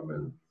and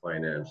Dogman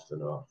financed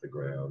and off the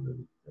ground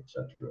and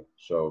etc.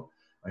 So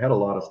I had a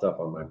lot of stuff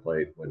on my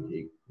plate when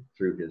he,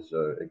 through his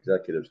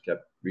executives,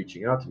 kept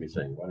reaching out to me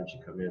saying, "Why don't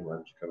you come in? Why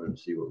don't you come in and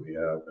see what we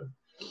have?" And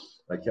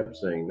I kept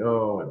saying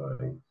no,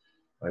 and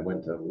I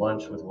went to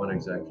lunch with one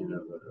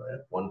executive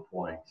at one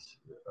point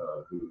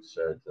who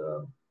said,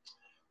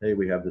 "Hey,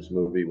 we have this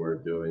movie we're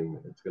doing.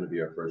 It's going to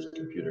be our first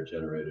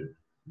computer-generated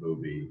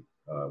movie.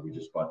 We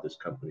just bought this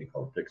company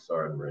called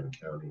Pixar in Marin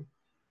County."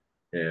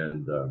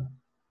 And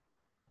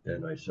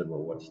and I said,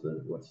 "Well, what's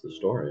the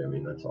story? I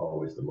mean, that's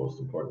always the most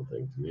important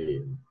thing to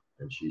me."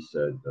 And she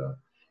said,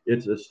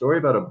 "It's a story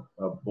about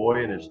a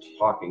boy and his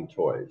talking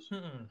toys."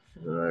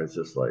 And I was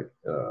just like,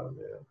 "Oh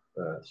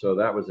man!" So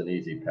that was an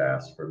easy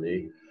pass for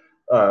me.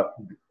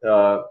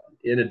 Uh,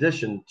 in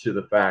addition to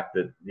the fact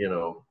that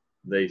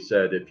they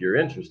said if you're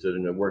interested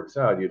and it works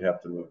out, you'd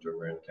have to move to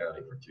Marin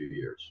County for 2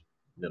 years.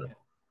 You know, Yeah.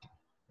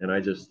 and I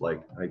just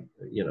like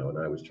and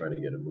I was trying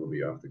to get a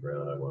movie off the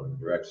ground. I wanted to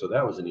direct, so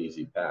that was an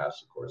easy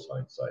pass. Of course,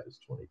 hindsight is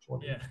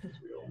 2020, Yeah.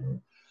 as we all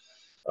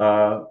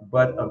know.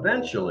 But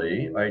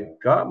eventually, I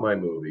got my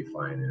movie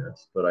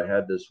financed, but I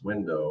had this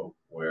window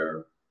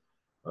where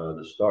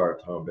the star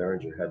Tom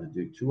Berenger had to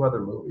do two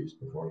other movies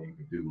before he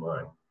could do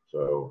mine.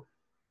 So,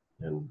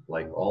 and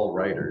like all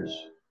writers,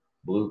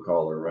 blue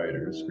collar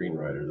writers,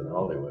 screenwriters in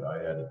Hollywood, I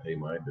had to pay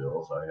my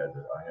bills. I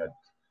had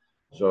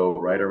so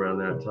right around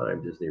that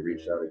time, Disney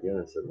reached out again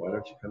and said, "Why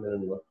don't you come in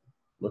and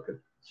look at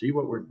see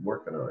what we're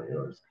working on?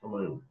 Just come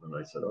in." And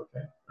I said,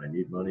 "Okay, I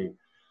need money.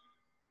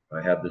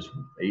 I have this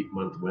 8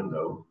 month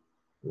window."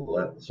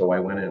 So I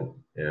went in,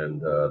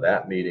 and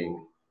that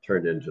meeting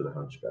turned into the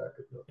Hunchback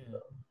of Notre Yeah.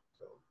 Dame.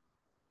 So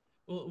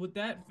Well, with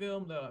that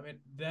film though, I mean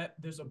that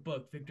there's a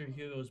book, Victor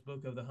Hugo's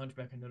book of the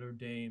Hunchback of Notre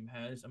Dame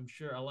has, I'm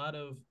sure, a lot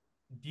of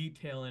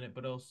detail in it,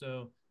 but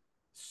also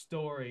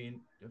story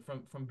and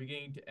from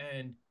beginning to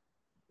end.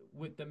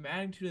 With the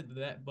magnitude that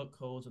that book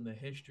holds and the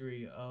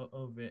history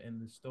of it and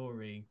the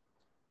story,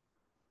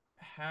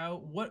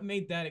 what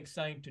made that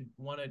exciting to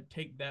want to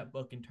take that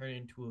book and turn it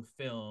into a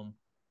film?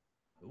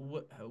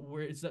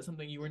 Where is that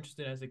something you were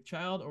interested in as a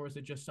child, or is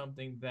it just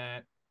something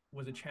that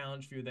was a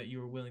challenge for you that you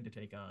were willing to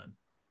take on?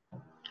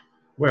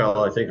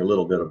 well, I think a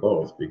little bit of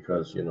both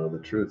because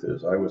the truth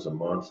is I was a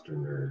monster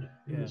nerd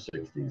in the Yeah.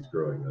 '60s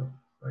growing up.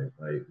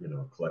 I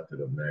collected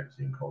a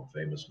magazine called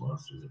Famous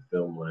Monsters of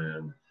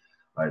Filmland.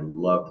 I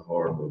loved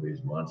horror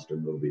movies, monster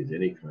movies,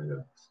 any kind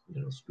of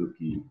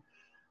spooky,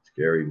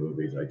 scary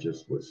movies. I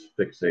just was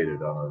fixated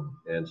on,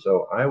 and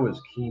so I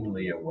was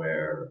keenly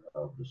aware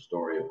of the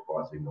story of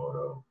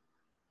Quasimodo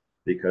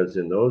because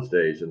in those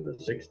days, in the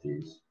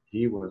 '60s,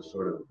 he was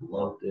sort of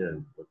lumped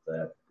in with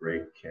that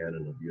great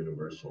canon of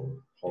universal Yeah.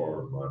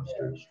 horror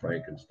monsters: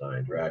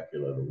 Frankenstein,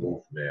 Dracula, the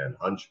Wolfman,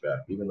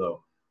 Hunchback. Even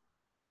though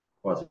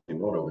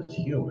Quasimodo was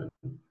human,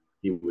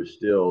 he was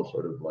still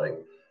sort of like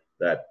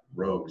that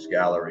rogues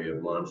gallery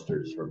of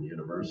monsters from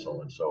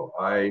Universal. And so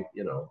I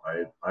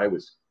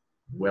was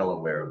well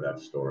aware of that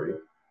story.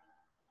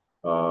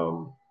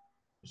 Um,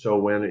 so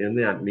when in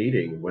that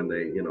meeting, when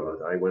they,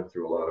 I went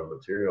through a lot of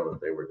material that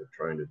they were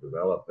trying to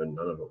develop, and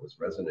none of it was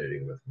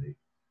resonating with me.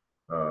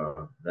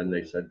 Then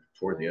they said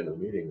toward the end of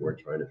the meeting, we're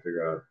trying to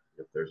figure out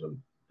if there's a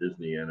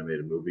Disney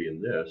animated movie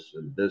in this,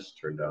 and this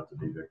turned out to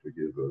be Victor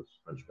Hugo's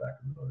Hunchback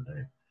of Notre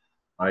Dame.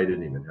 I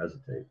didn't even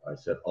hesitate. I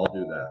said, "I'll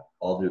do that.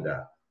 I'll do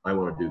that. I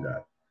want to do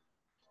that."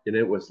 And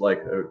it was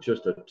like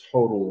just a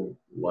total,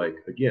 like,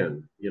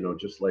 again,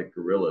 just like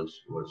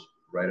Gorillas was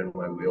right in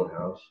my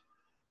wheelhouse.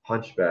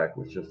 Hunchback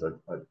was just a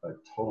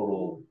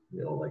total,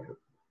 like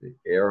the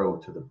arrow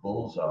to the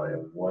bullseye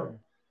of what,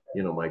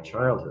 Sure. my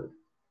childhood.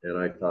 And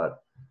I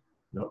thought,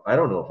 no, I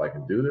don't know if I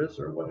can do this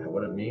or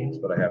what it means,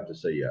 but I have to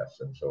say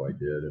yes. And so I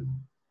did.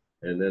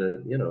 And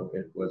then,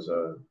 it was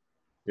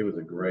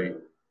a great,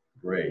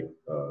 great,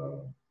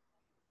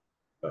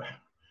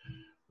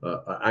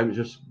 I'm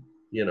just,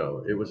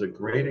 it was a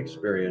great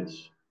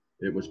experience.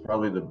 It was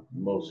probably the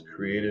most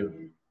creative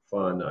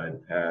fun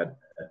I've had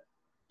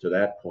to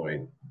that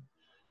point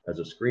as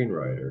a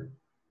screenwriter,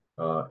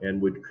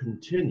 and would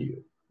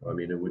continue. I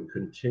mean, it would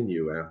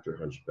continue after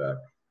Hunchback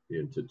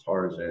into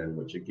Tarzan,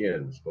 which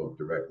again spoke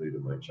directly to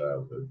my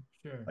childhood.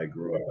 Sure. I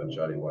grew up on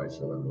Johnny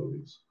Weissmuller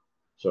movies.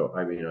 So,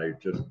 I mean, I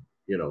just,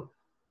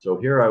 so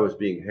here I was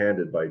being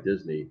handed by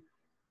Disney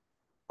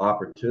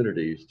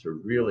opportunities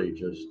to really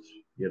just,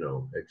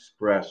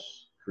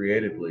 express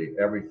creatively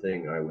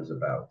everything I was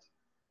about,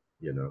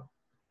 you know.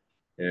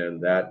 And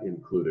that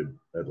included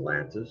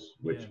Atlantis,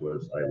 Yeah. which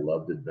was, I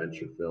loved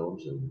adventure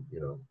films. And,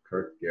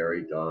 Kurt,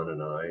 Gary, Don,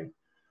 and I,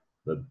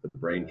 the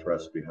brain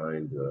trust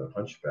behind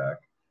Hunchback,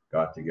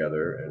 got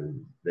together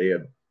and they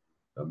had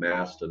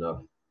amassed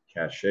enough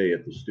cachet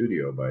at the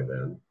studio by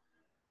then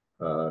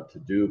to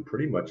do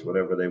pretty much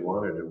whatever they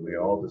wanted, and we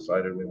all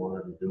decided we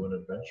wanted to do an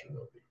adventure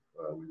movie.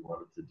 We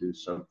wanted to do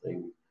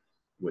something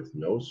with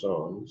no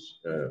songs,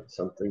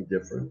 something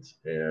different,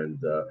 and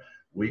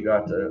we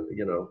got to,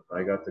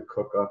 I got to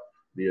cook up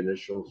the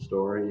initial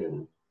story,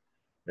 and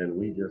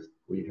we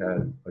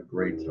had a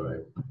great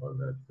time on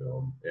that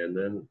film. And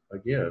then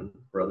again,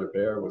 Brother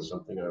Bear was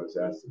something I was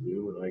asked to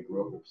do, and I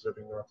grew up in the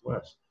Pacific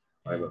Northwest.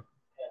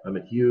 I'm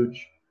a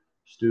huge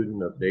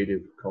student of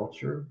Native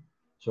culture,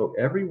 so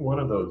every one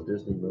of those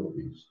Disney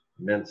movies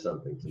meant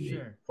something to me.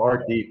 Sure.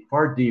 Far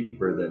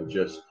deeper than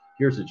just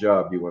here's a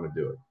job, you want to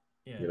do it.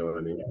 Yeah. You know what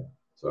I mean?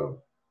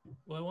 So.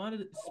 Well, I wanted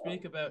to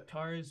speak about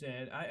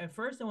Tarzan. At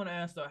first, I want to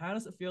ask though, how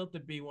does it feel to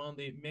be one of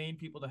the main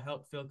people to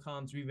help Phil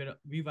Collins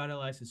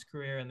revitalize his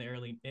career in the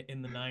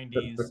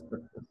 '90s,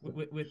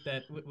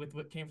 with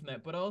what came from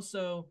that, but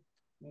also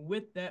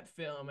with that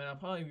film, and I'll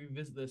probably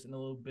revisit this in a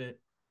little bit.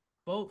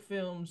 Both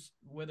films,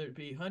 whether it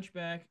be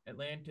Hunchback,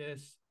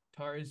 Atlantis,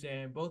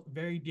 Tarzan, both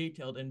very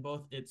detailed in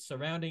both its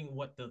surrounding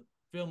what the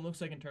film looks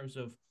like in terms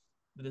of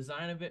the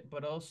design of it,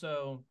 but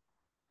also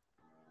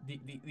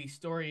the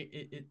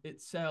story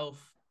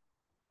itself.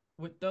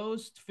 With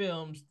those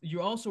films,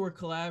 you also were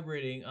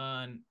collaborating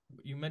on.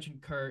 You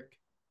mentioned Kirk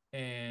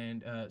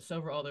and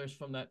several others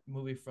from that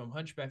movie from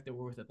Hunchback that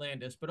were with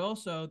Atlantis, but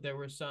also there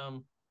were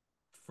some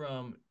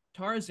from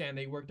Tarzan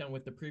they worked on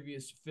with the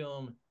previous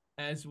film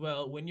as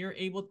well. When you're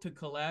able to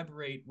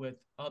collaborate with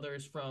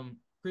others from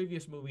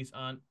previous movies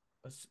on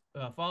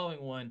a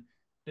following one,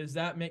 does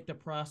that make the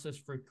process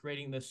for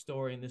creating this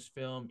story in this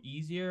film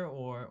easier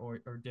or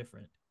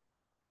different?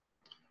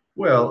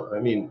 Well, I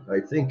mean,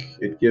 I think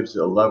it gives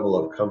a level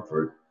of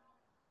comfort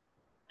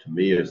to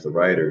me as the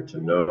writer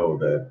to know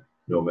that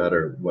no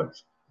matter what,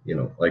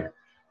 like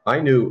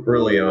I knew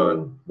early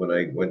on when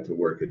I went to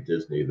work at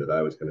Disney that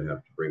I was going to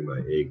have to bring my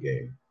A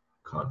game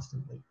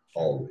constantly,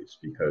 always,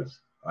 because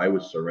I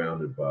was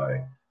surrounded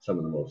by some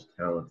of the most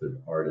talented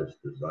artists,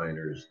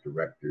 designers,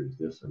 directors,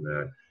 this and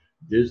that.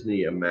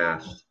 Disney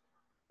amassed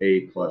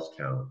A plus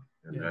talent,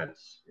 and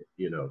that's,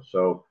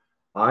 so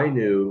I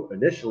knew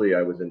initially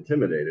I was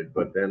intimidated,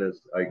 but then as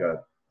I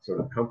got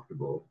sort of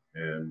comfortable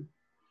and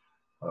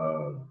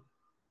uh,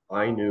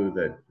 I knew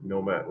that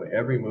no matter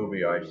every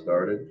movie I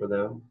started for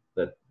them,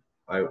 that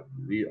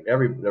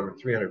there were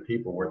 300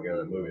 people working on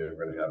the movie that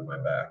were going to have my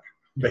back,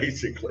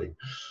 basically,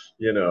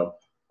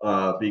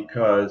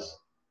 because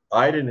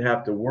I didn't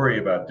have to worry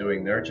about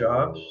doing their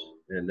jobs,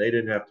 and they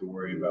didn't have to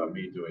worry about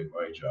me doing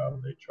my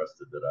job. They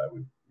trusted that I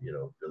would,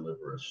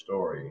 deliver a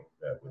story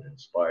that would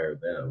inspire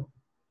them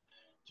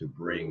to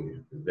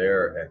bring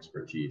their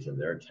expertise and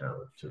their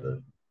talent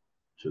to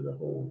the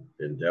whole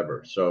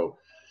endeavor. So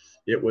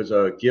it was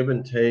a give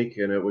and take,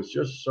 and it was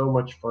just so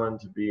much fun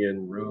to be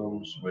in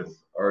rooms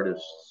with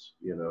artists,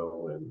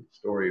 and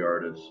story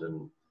artists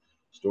and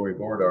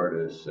storyboard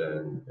artists,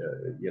 and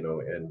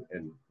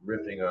and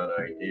riffing on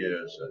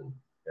ideas,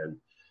 and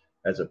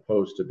as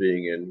opposed to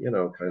being in,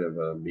 kind of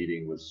a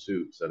meeting with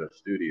suits at a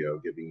studio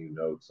giving you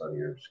notes on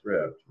your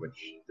script,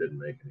 which didn't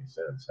make any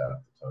sense half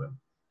the time.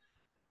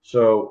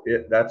 So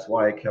that's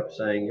why I kept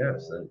saying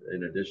yes. And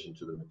in addition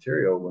to the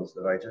material, was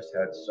that I just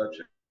had such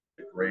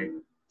a great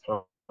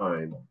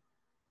time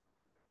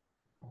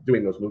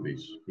doing those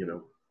movies,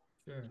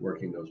 Sure.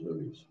 working those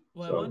movies.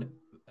 Well, So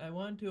I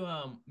want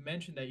to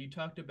mention that you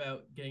talked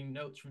about getting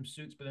notes from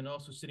suits, but then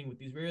also sitting with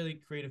these really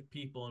creative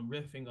people and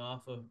riffing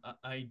off of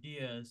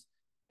ideas.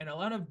 And a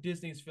lot of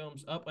Disney's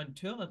films up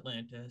until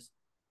Atlantis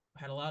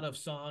had a lot of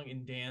song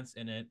and dance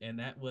in it, and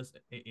that was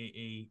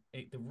the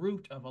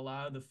root of a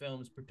lot of the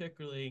films.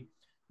 Particularly,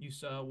 you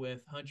saw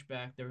with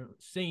Hunchback, there were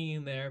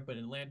singing there, but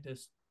in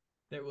Atlantis,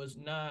 there was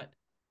not.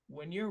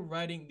 When you're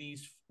writing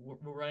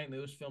writing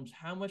those films,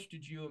 how much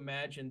did you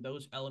imagine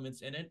those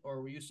elements in it,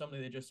 or were you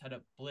somebody that just had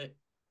a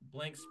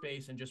blank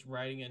space and just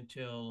writing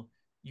until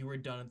you were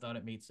done and thought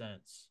it made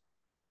sense?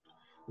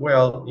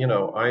 well,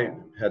 I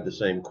had the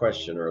same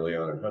question early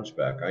on in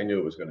Hunchback. I knew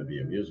it was going to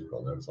be a musical,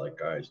 and I was like,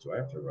 guys, do I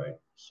have to write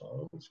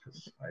songs?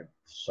 Because I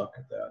suck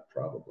at that,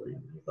 probably.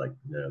 And he's like,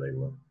 no, they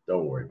won't.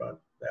 Don't worry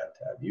about that,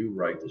 Tab. You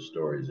write the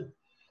stories.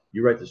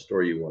 You write the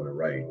story you want to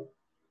write,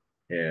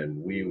 and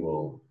we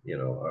will,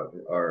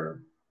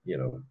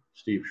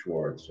 Steve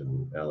Schwartz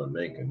and Alan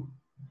Menken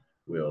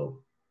will,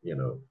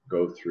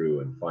 go through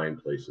and find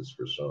places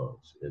for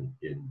songs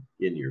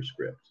in your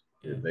script.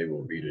 Yeah. They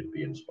will read it,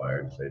 be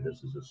inspired, and say,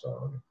 this is a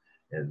song.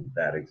 And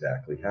that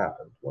exactly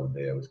happened. One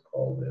day I was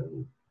called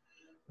in,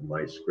 and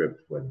my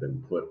script had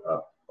been put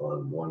up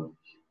on one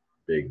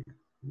big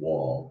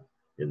wall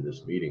in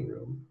this meeting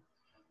room.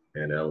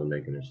 And Alan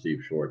Menken and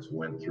Steve Schwartz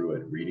went through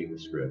it, reading the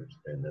script,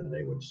 and then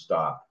they would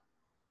stop.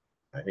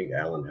 I think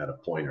Alan had a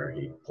pointer.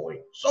 He'd point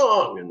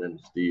song, and then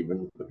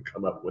Steven would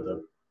come up with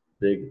a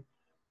big,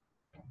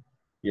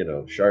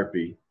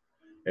 Sharpie,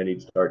 and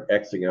he'd start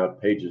Xing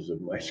out pages of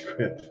my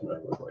script. And I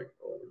was like,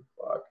 holy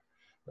fuck.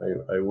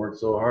 I worked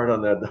so hard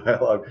on that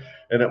dialogue.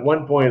 And at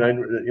one point,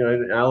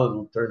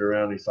 Alan turned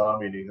around, he saw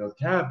me, and he goes,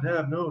 Tab,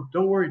 no,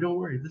 don't worry.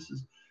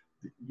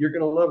 you're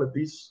gonna love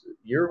it.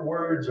 Your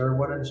words are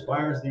what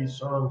inspires these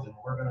songs, and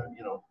we're gonna,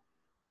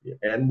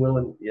 and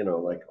willing,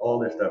 like all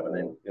this stuff. And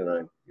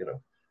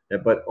then,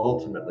 but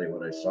ultimately,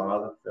 when I saw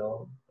the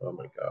film, oh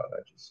my God,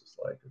 I just was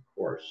like, of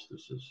course,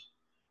 this is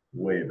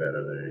way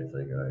better than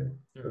anything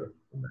I could have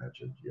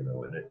imagined,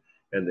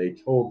 and they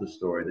told the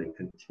story, they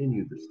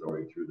continued the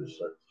story through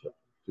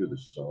the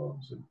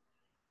songs, and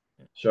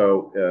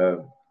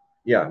so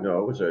yeah, no,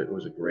 it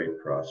was a great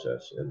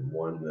process, and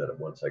one that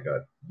once I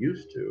got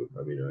used to,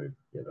 I mean,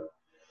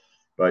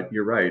 but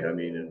you're right. I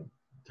mean, and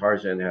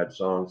Tarzan had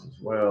songs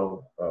as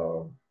well,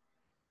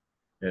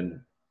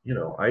 and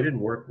I didn't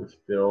work with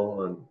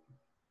Phil on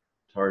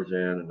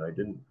Tarzan, and I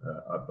didn't,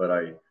 but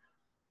I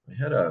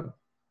had a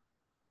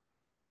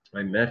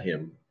I met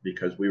him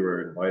because we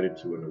were invited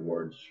to an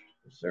awards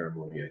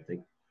ceremony. I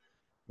think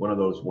one of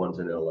those ones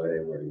in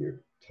LA where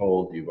you're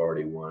told you've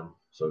already won,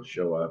 so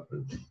show up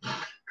and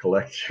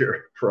collect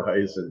your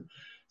prize. And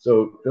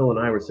so Phil and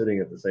I were sitting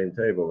at the same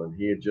table, and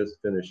he had just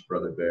finished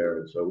Brother Bear,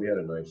 and so we had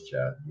a nice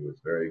chat. He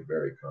was very,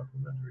 very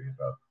complimentary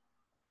about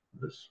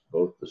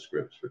both the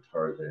scripts for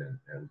Tarzan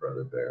and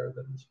Brother Bear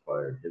that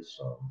inspired his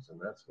songs. And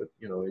that's what,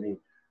 any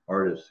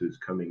artist who's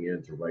coming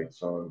in to write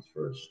songs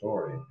for a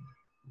story,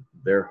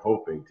 they're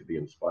hoping to be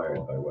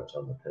inspired by what's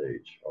on the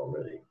page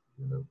already,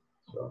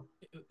 so.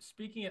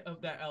 Speaking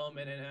of that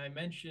element, and I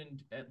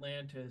mentioned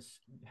Atlantis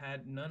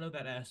had none of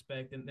that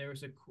aspect, and there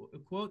was a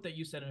quote that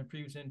you said in a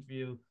previous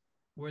interview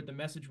where the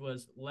message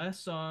was less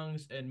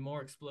songs and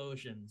more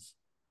explosions.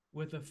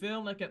 With a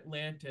film like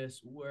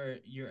Atlantis, where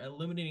you're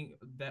eliminating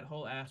that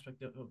whole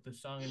aspect of the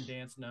song and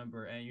dance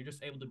number, and you're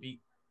just able to be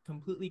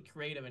completely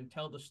creative and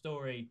tell the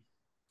story,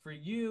 for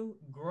you,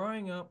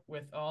 growing up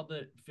with all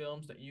the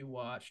films that you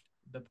watched,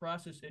 the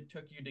process it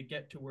took you to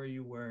get to where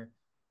you were,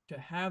 to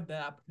have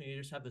that opportunity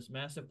to just have this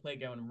massive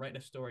playground and write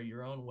a story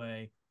your own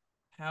way,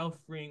 how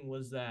freeing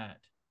was that?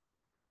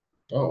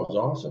 Oh, it was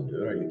awesome,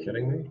 dude. Are you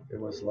kidding me? It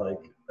was like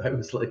I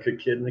was like a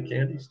kid in a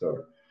candy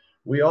store.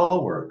 We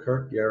all were.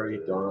 Kirk,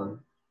 Gary, Don.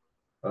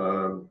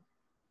 Um,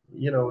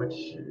 it's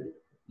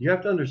you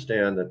have to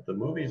understand that the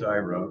movies I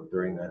wrote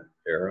during that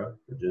era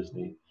for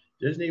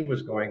Disney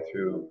was going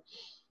through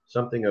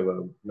something of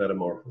a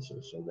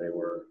metamorphosis, and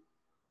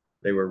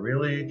they were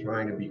really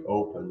trying to be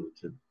open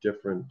to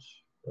different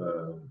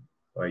uh,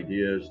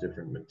 ideas,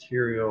 different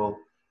material.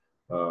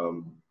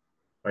 Um,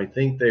 I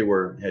think they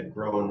had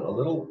grown a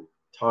little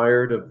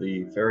tired of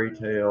the fairy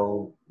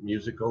tale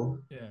musical,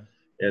 Yeah.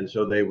 and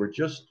so they were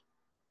just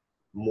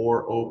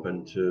more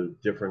open to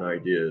different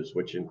ideas,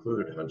 which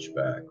included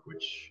Hunchback,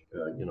 which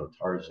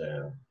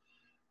Tarzan,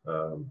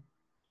 um,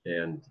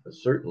 and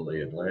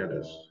certainly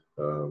Atlantis.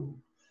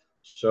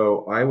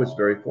 So I was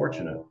very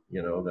fortunate,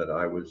 that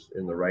I was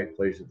in the right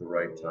place at the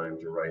right time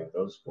to write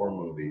those four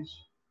movies,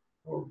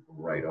 or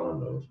write on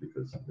those,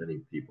 because many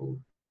people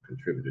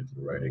contributed to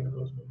the writing of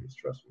those movies.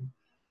 Trust me.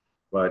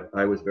 But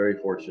I was very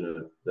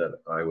fortunate that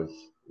I was,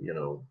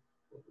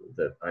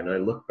 and I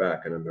look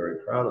back and I'm very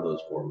proud of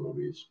those four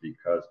movies,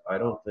 because I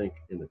don't think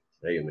in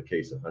the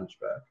case of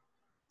Hunchback,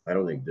 I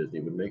don't think Disney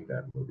would make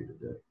that movie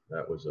today.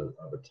 That was of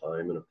a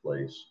time and a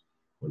place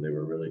when they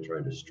were really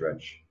trying to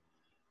stretch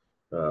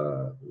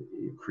uh,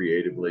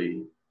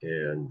 creatively.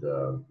 And,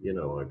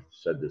 I've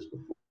said this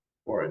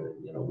before, and,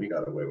 we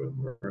got away with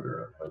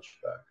murder on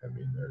Hunchback. I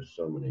mean, there's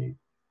so many,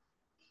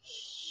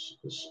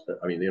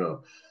 I mean,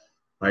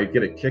 I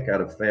get a kick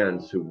out of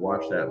fans who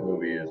watched that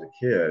movie as a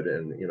kid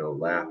and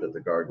laughed at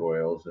the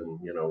gargoyles and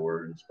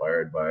were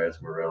inspired by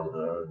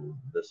Esmeralda and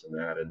this and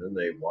that, and then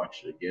they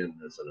watch it again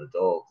as an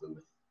adult and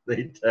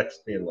they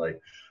text me and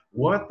like,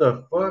 "What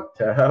the fuck,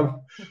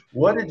 Tab?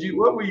 What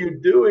were you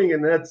doing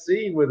in that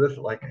scene with us?"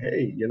 Like,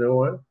 hey, you know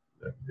what?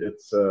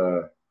 It's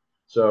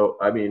so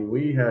I mean,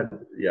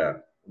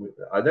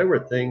 there were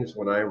things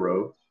when I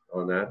wrote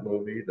on that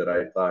movie that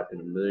I thought in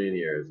a million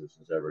years this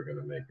is ever going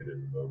to make it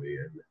in the movie,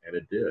 and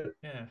it did.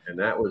 Yeah. And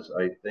that was,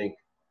 I think,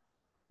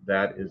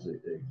 that is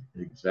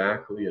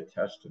exactly a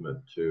testament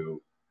to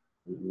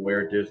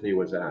where Disney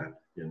was at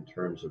in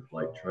terms of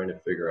like trying to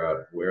figure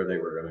out where they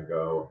were going to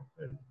go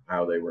and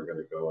how they were going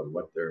to go and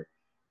what their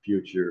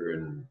future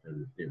and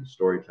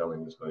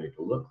storytelling was going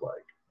to look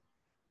like.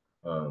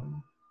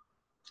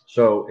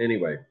 So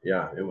anyway,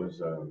 yeah, it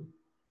was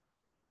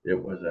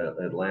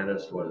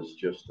Atlantis was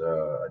just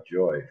a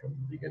joy from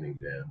the beginning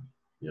to end.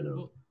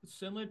 Well,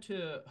 similar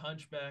to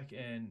Hunchback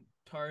and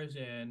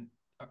Tarzan,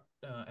 I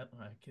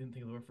can't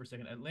think of the word for a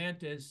second.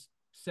 Atlantis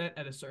set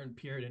at a certain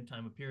period in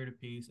time, a period of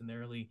peace in the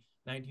early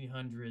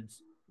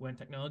 1900s, when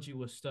technology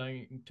was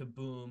starting to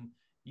boom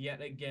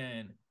yet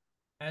again.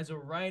 As a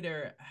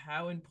writer,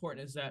 how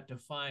important is that to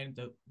find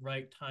the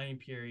right time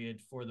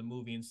period for the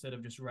movie instead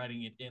of just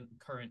writing it in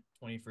current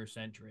 21st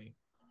century?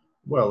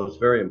 Well, it's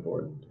very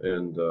important,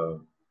 and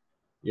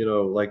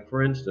like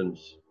for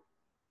instance,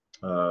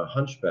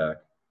 Hunchback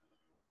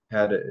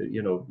had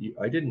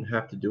I didn't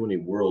have to do any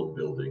world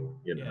building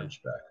in Yeah.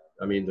 Hunchback.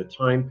 I mean, the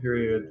time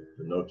period,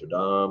 the Notre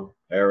Dame,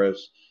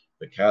 Paris,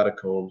 the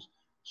catacombs,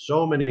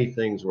 so many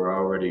things were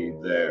already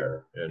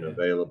there and Yeah.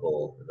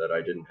 available that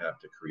I didn't have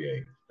to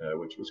create,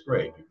 which was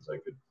great because I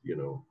could,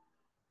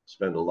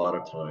 spend a lot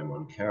of time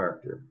on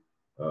character,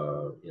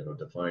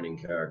 defining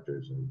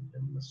characters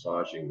and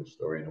massaging the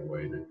story in a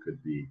way that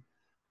could be,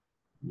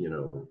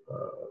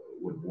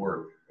 would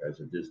work as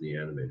a Disney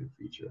animated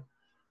feature.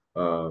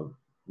 Uh,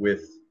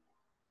 with,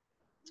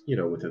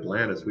 with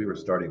Atlantis, we were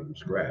starting from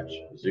scratch,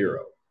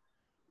 zero.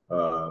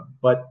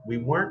 But we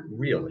weren't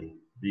really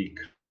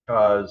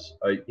because,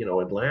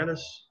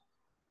 Atlantis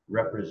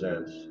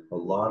represents a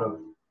lot of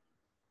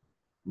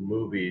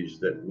movies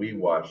that we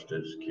watched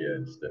as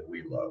kids that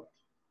we loved.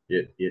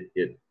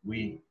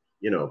 We,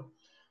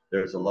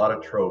 there's a lot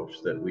of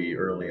tropes that we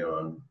early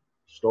on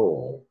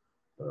stole,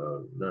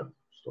 not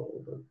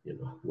stole, but,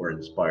 were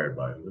inspired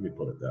by. Let me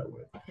put it that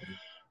way.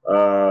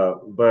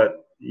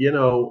 But,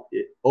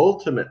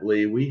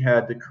 ultimately, we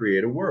had to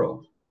create a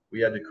world. We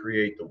had to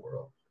create the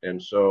world.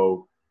 And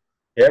so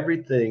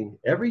everything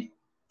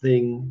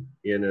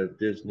in a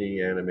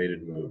Disney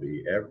animated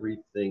movie,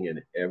 everything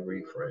in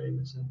every frame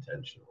is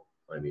intentional.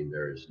 I mean,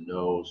 there is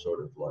no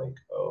sort of like,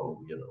 oh,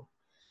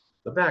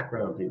 the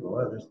background people,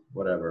 just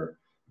whatever.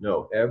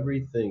 No,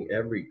 everything,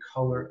 every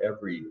color,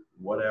 every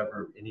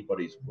whatever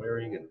anybody's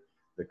wearing, and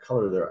the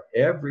color there,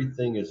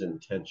 everything is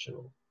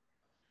intentional.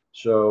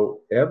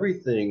 So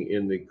everything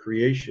in the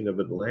creation of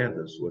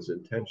Atlantis was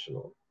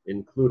intentional,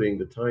 including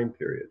the time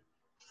period.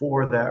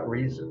 For that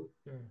reason,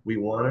 Sure. we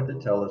wanted to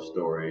tell a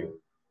story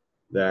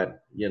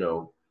that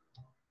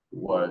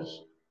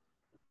was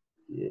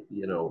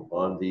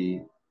on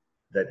the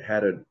that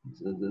had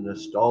the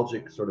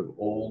nostalgic sort of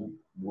old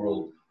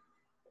world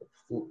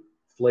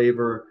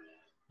flavor,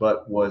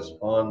 but was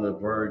on the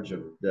verge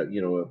of that,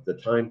 of the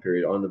time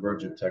period, on the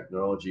verge of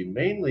technology,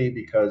 mainly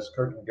because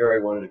Kirk and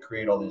Gary wanted to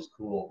create all these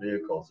cool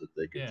vehicles that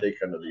they could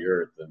take under the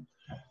earth and,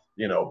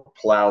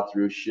 plow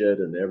through shit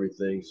and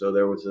everything. So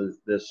there was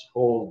this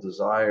whole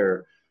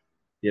desire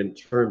in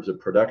terms of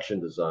production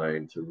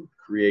design to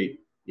create,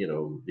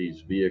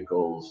 these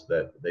vehicles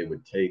that they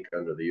would take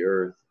under the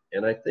earth.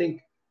 And I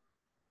think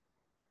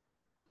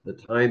the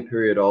time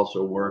period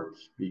also worked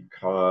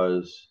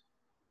because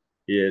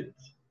it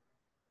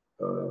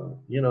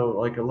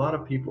like a lot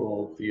of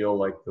people feel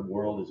like the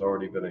world has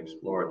already been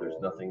explored.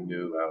 There's nothing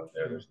new out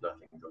there. There's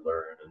nothing to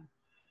learn.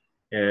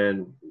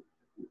 And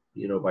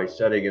by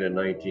setting it in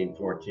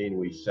 1914,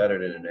 we set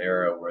it in an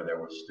era where there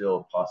were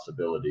still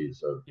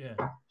possibilities of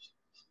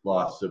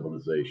lost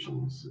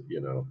civilizations,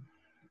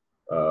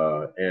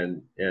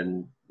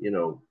 and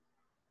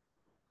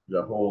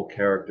the whole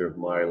character of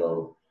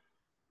Milo.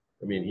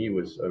 I mean, he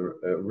was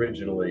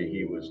originally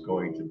he was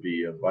going to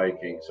be a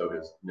Viking, so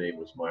his name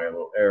was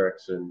Milo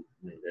Ericsson,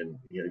 and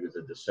he was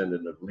a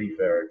descendant of Leif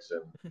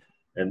Erikson.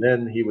 And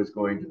then he was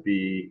going to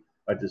be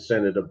a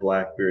descendant of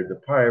Blackbeard the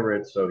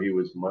pirate, so he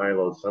was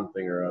Milo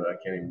something or other.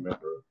 I can't even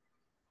remember.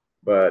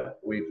 But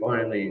we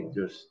finally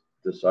just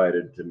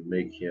decided to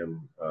make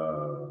him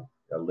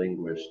a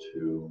linguist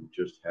who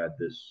just had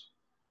this,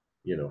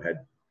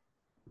 had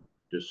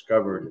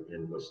discovered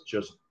and was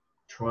just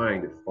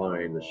trying to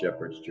find the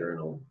Shepherd's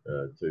Journal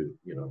to,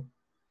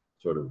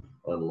 sort of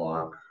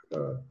unlock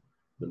the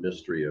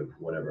mystery of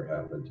whatever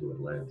happened to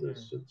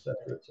Atlantis, et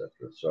cetera, et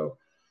cetera. So,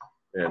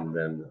 and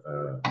then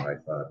I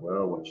thought,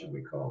 well, what should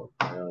we call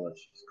him? Well,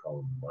 let's just call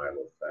him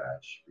Milo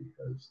Thatch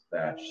because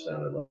Thatch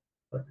sounded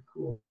like a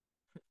cool,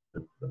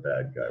 the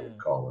bad guy would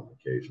call him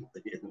occasionally.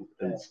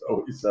 And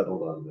so we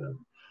settled on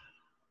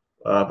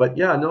that. But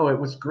yeah, no, it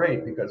was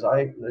great because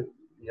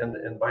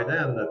and by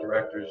then the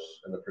directors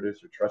and the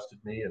producer trusted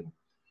me. And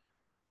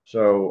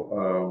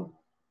so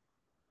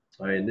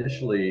I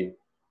initially,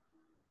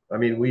 I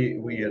mean,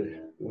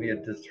 we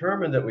had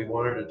determined that we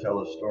wanted to tell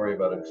a story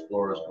about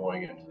explorers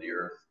going into the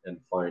earth and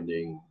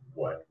finding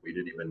what we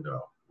didn't even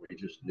know. We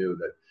just knew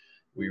that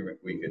we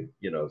could,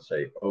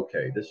 say,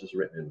 okay, this is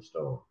written in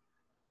stone,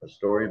 a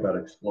story about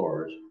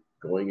explorers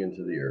going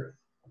into the earth.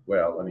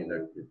 Well, I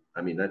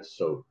mean that's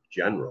so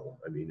general.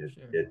 I mean,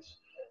 it's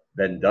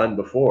been done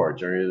before,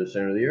 Journey to the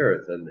Center of the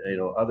Earth, and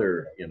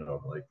other,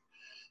 like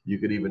you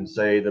could even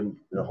say the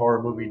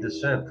horror movie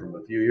Descent from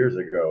a few years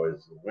ago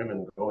is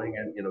women going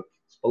and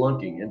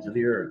spelunking into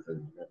the earth,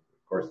 and of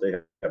course they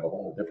have a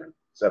whole different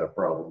set of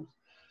problems.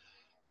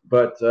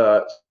 But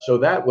so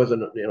that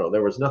wasn't,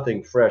 there was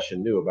nothing fresh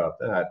and new about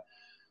that.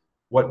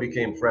 What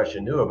became fresh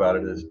and new about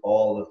it is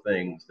all the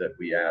things that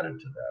we added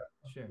to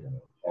that. Sure.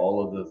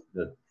 All of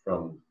the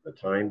from the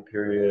time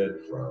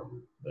period,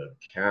 from the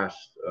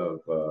cast of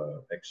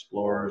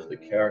explorers, the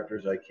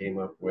characters I came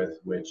up with,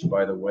 which,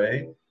 by the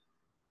way,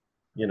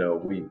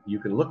 you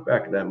can look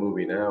back at that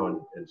movie now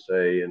and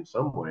say, in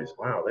some ways,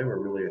 wow, they were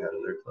really ahead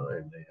of their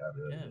time. They had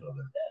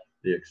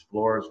the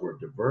explorers were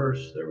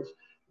diverse.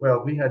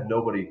 We had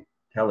nobody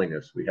telling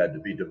us we had to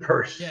be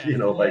diverse,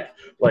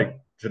 like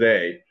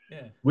today.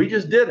 Yeah. We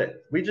just did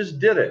it. We just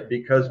did it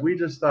because we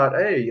just thought,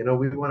 hey,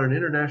 we want an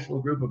international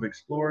group of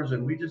explorers,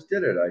 and we just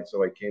did it.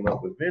 So I came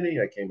up with Vinny,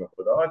 I came up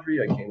with Audrey,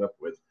 I came up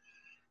with,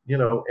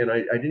 and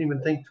I didn't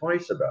even think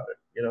twice about it.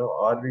 You know,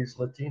 Audrey's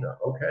Latina.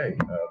 Okay.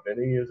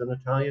 Vinny is an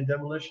Italian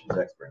demolitions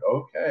expert.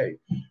 Okay.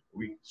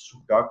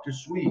 Dr.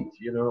 Sweet,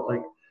 you know,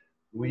 like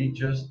we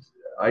just,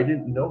 I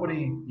didn't,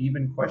 nobody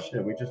even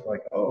questioned it. We just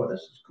like, oh,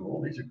 this is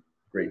cool. These are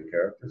great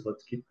characters.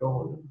 Let's keep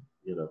going,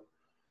 you know.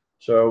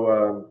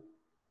 So,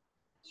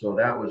 so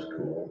that was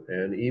cool.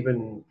 And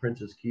even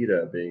Princess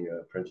Kida being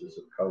a princess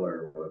of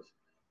color was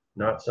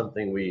not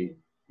something we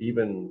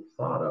even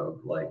thought of,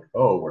 like,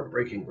 oh, we're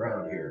breaking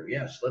ground here.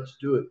 Yes, let's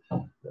do it.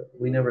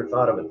 We never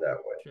thought of it that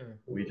way. Sure.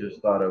 We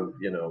just thought of,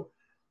 you know,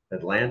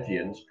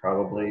 Atlanteans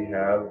probably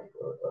have,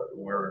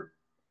 we're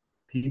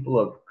people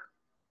of,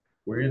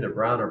 we're either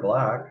brown or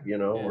black, you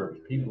know, Yeah. we're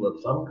people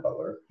of some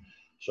color.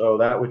 So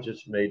that would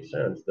just made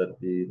sense that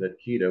that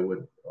Kida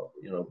would,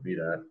 you know, be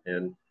that.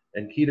 And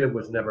Kida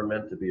was never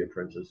meant to be a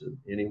princess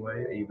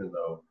anyway, even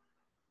though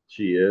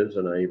she is,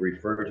 and I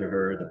refer to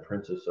her the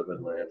Princess of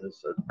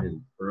Atlantis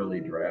in early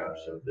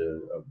drafts of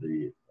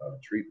the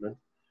treatment,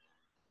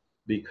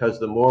 because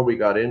the more we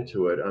got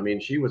into it, I mean,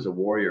 she was a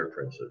warrior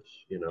princess,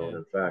 you know. Yeah. And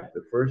in fact,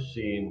 the first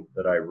scene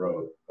that I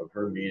wrote of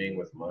her meeting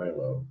with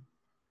Milo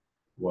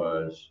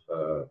was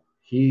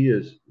he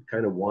is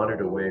kind of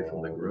wandered away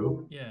from the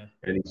group, Yeah.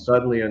 and he's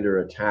suddenly under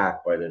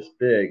attack by this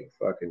big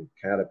fucking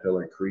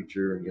caterpillar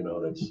creature, you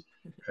know, that's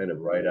kind of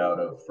right out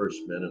of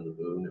First Men in the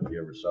Moon, if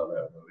you ever saw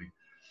that movie.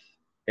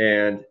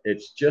 And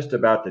it's just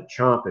about to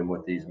chomp him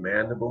with these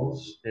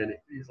mandibles, and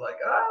he's like,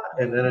 ah,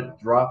 and then it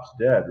drops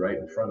dead right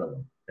in front of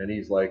him, and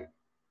he's like,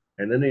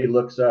 and then he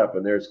looks up,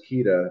 and there's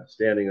Kida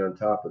standing on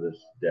top of this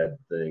dead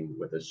thing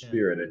with a Yeah.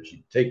 spear in it.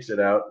 She takes it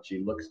out, and she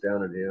looks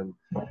down at him,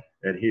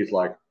 and he's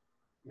like,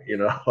 you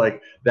know,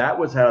 like that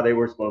was how they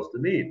were supposed to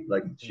meet.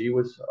 Like she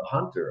was a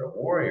hunter, a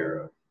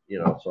warrior, you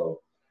know.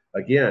 So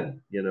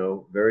again, you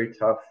know, very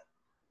tough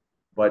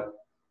but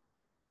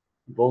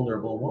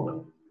vulnerable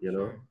woman, you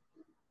know. Sure.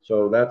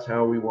 So that's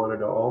how we wanted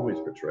to always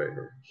portray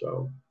her.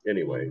 So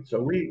anyway,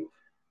 so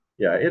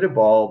yeah, it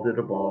evolved, it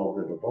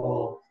evolved, it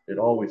evolved. It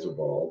always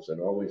evolves,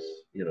 and always,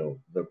 you know,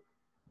 the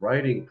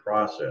writing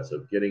process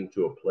of getting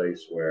to a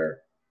place where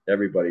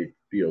everybody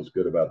feels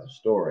good about the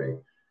story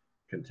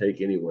can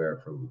take anywhere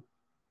from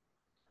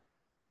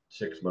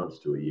 6 months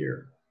to a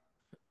year.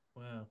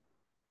 Wow.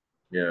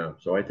 Yeah,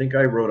 so I think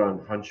I wrote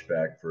on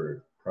Hunchback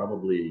for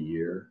probably a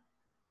year,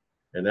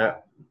 and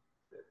that,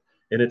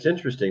 and it's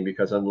interesting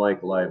because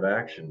unlike live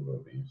action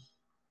movies,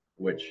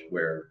 which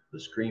where the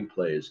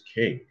screenplay is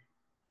king,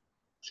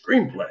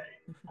 screenplay.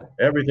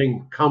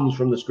 Everything comes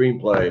from the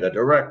screenplay, the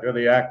director,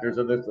 the actors,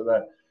 and this and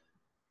that.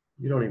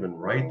 You don't even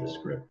write the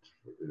script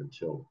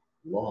until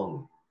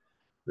long.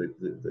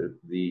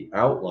 The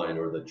outline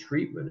or the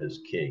treatment is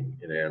king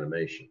in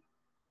animation,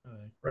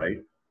 Okay.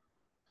 right?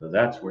 So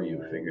that's where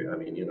you figure. I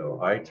mean, you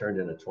know, I turned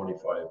in a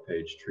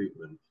 25-page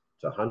treatment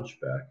to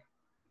Hunchback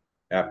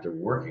after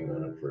working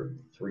on it for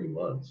 3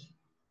 months.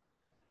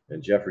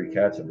 And Jeffrey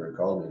Katzenberg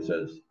called me and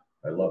says,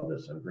 "I love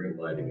this. I'm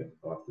greenlighting it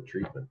off the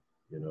treatment,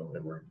 you know,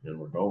 and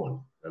we're going."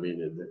 I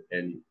mean,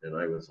 and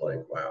I was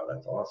like, "Wow,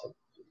 that's awesome."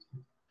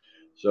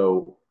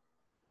 So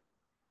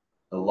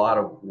a lot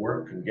of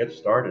work can get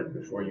started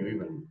before you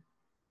even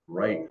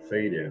write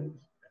fade in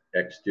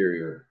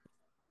exterior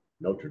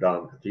Notre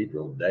Dame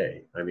Cathedral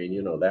Day. I mean,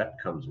 you know, that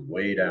comes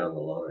way down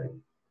the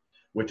line,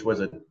 which was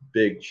a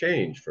big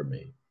change for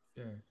me.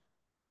 Sure.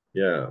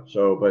 Yeah.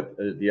 So, but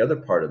the other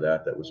part of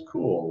that that was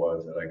cool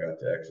was that I got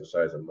to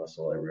exercise a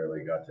muscle I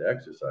rarely got to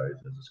exercise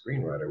as a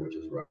screenwriter, which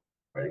is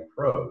writing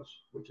prose,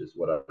 which is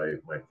what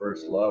my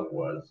first love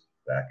was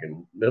back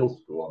in middle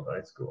school and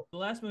high school. The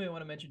last movie I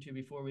want to mention to you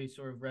before we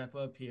sort of wrap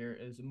up here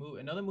is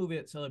another movie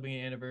that's celebrating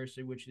an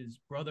anniversary, which is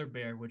Brother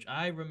Bear, which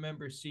I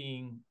remember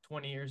seeing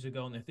 20 years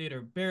ago in the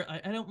theater. I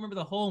don't remember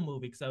the whole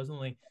movie because I was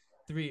only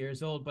 3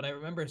 years old, but I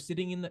remember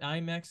sitting in the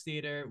IMAX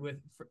theater with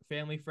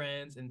family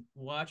friends and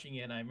watching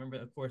it. And I remember,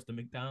 of course, the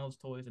McDonald's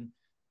toys and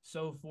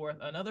so forth.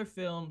 Another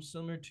film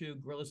similar to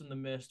Gorillas in the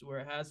Mist, where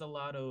it has a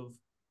lot of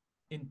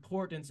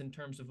importance in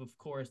terms of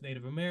course,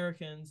 Native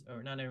Americans,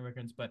 or not Native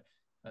Americans, but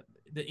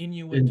the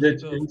Inuit type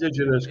of Indigenous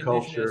indigenous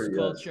culture, yes.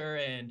 culture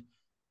and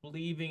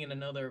believing in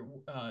another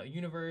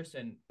universe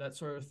and that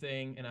sort of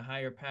thing and a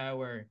higher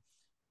power.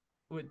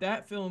 With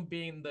that film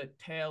being the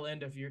tail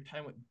end of your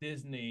time with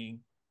Disney,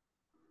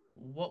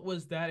 what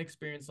was that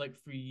experience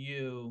like for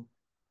you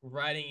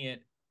writing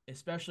it,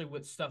 especially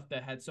with stuff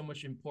that had so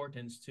much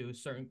importance to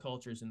certain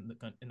cultures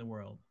in the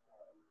world?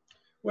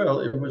 Well,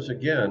 it was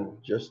again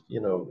just,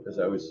 you know, as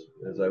I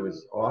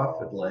was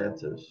off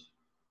Atlantis,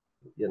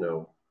 you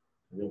know,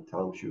 I think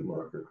Tom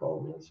Schumacher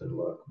called me and said,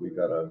 "Look, we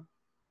got a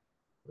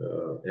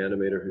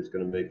animator who's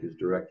going to make his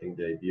directing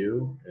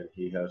debut, and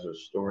he has a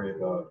story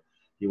about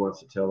he wants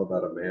to tell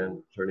about a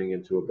man turning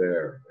into a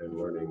bear and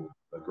learning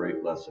a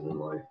great lesson in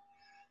life."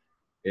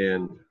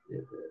 And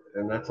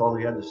and that's all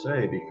he had to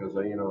say because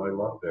I, you know, I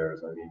love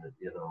bears. I mean,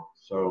 you know,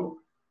 so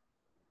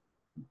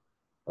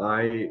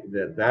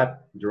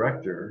that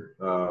director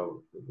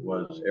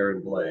was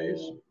Aaron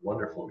Blaise,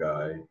 wonderful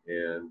guy,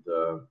 and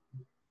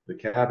the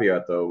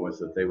caveat though was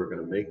that they were going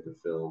to make the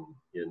film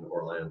in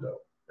Orlando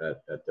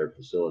at their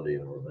facility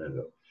in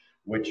Orlando.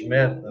 which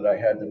meant that I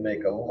had to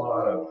make a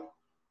lot of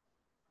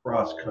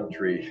cross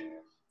country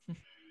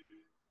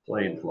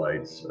plane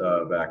flights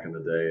back in the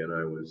day, and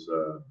I was,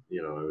 I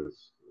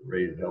was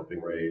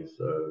helping raise,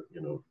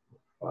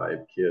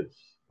 5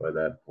 kids by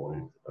that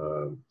point.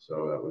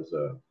 So that was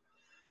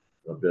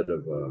a bit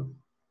of a,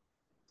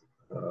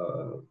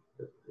 uh,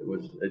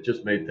 it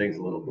just made things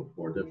a little bit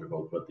more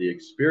difficult, but the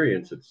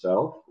experience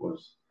itself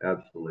was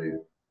absolutely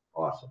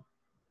awesome.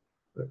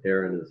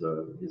 Aaron is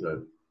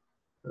a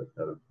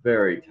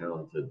very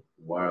talented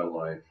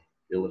wildlife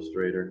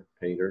illustrator,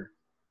 painter,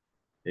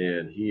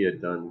 and he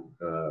had done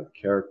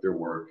character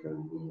work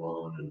on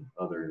Mulan and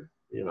other.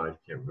 I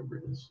can't remember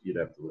his. You'd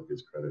have to look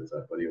his credits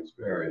up, but he was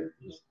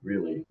just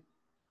really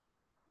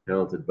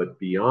talented. But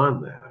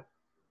beyond that,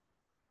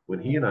 when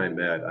he and I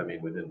met, I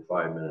mean, within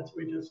 5 minutes,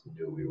 we just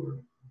knew we were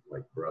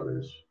like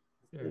brothers.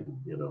 Sure.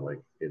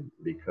 And,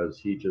 because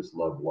he just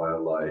loved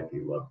wildlife,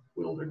 he loved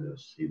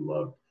wilderness, he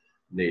loved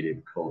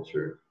native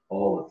culture,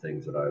 all the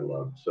things that I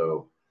loved.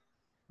 So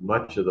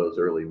much of those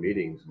early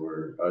meetings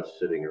were us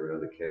sitting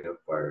around a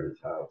campfire at his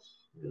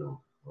house,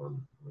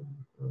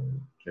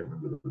 can't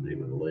remember the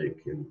name of the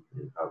lake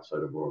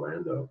outside of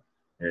Orlando,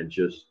 and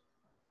just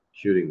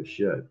shooting the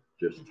shit,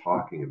 just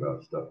talking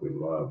about stuff we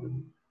love,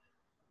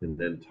 and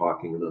then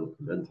talking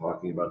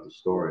about the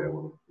story. I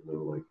want to,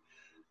 like,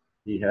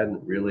 he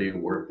hadn't really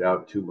worked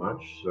out too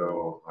much,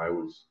 so I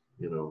was,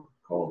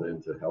 called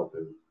in to help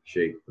him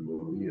shape the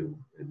movie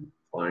and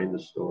find the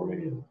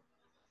story,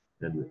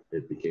 and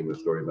it became a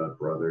story about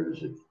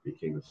brothers. It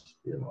became,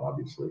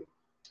 obviously.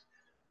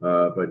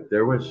 But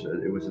it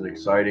was an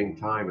exciting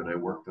time, and I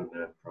worked on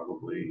that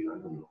probably, I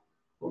don't know,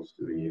 close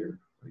to a year,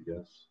 I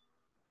guess,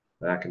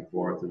 back and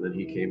forth. And then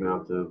he came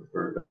out to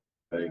Burbank,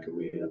 and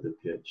we had the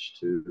pitch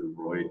to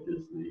Roy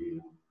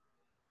Disney,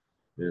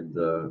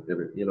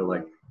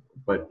 like,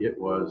 but it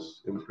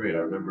was great. I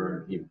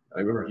remember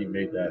he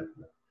made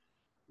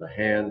the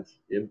hand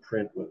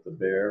imprint with the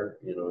bear,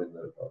 in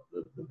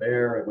the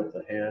bear with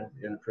the hand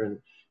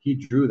imprint. He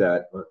drew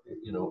that,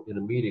 in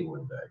a meeting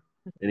one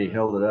day, and he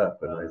held it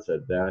up, and I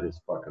said, "That is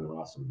fucking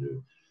awesome,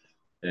 dude."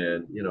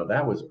 And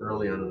that was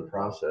early on in the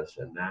process,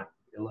 and that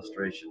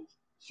illustration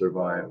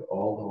survived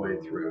all the way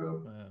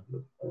through.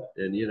 Wow.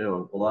 And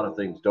a lot of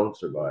things don't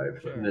survive.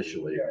 Sure.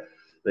 Initially,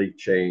 they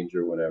change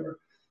or whatever.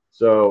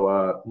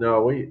 So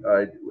no,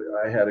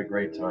 I had a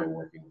great time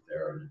working with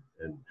Aaron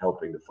and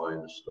helping to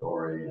find the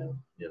story, and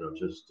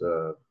just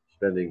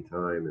spending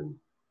time in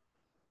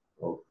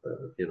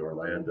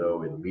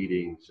Orlando in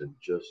meetings and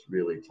just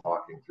really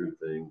talking through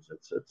things.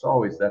 It's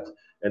always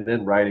and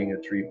then writing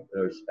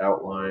there's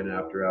outline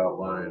after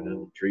outline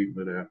and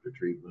treatment after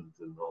treatment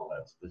and all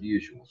that's the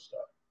usual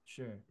stuff.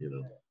 Sure.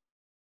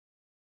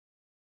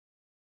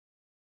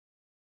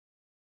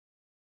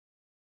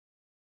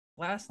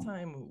 Last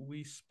time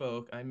we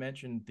spoke, I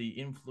mentioned the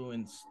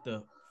influence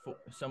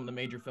some of the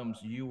major films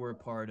you were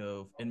part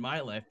of in my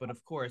life, but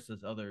of course,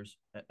 as others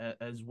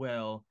as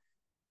well.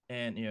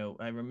 And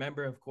I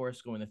remember, of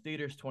course, going to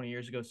theaters 20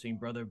 years ago, seeing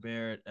Brother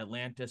Bear,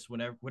 Atlantis.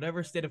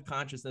 Whatever state of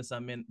consciousness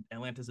I'm in,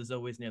 Atlantis is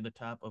always near the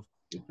top of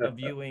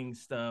viewing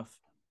stuff.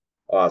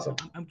 Awesome.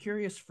 I'm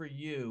curious for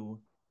you,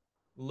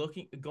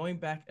 going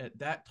back at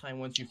that time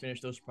once you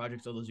finished those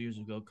projects all those years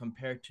ago,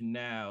 compared to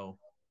now,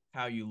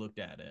 how you looked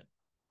at it.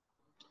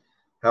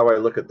 How I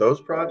look at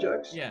those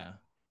projects? Yeah.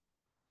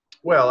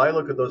 Well, I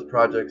look at those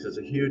projects as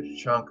a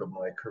huge chunk of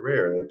my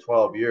career.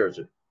 12 years,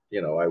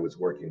 I was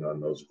working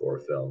on those 4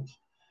 films.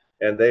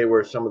 And they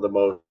were some of the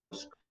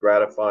most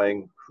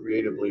gratifying,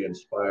 creatively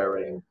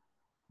inspiring,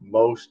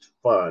 most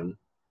fun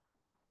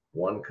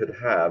one could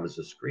have as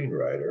a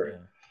screenwriter.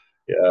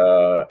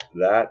 Yeah.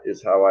 That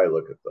is how I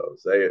look at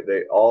those.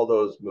 All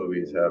those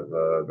movies have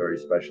a very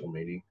special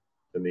meaning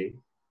to me.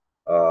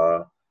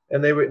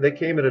 And they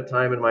came at a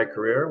time in my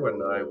career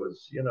when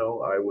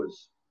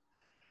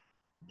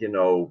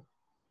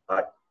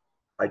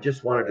I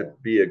just wanted to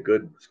be a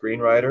good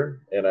screenwriter,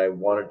 and I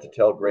wanted to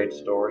tell great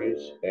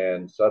stories.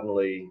 And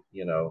suddenly,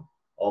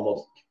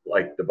 almost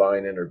like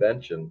divine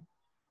intervention,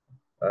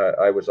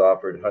 I was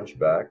offered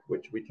Hunchback,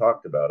 which we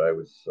talked about. I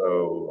was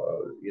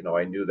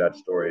I knew that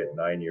story at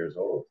 9 years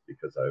old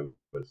because I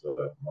was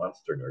a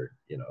monster nerd,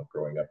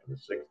 growing up in the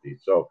 60s.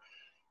 So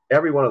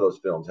every one of those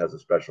films has a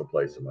special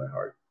place in my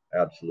heart.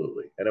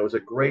 Absolutely. And it was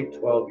a great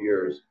 12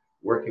 years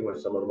working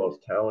with some of the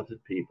most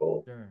talented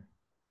people. Sure.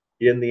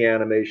 In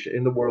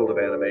the world of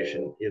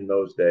animation in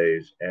those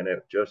days, and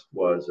it just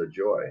was a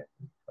joy,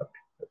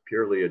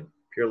 purely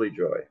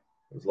joy.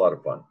 It was a lot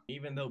of fun.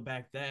 Even though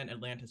back then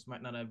Atlantis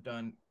might not have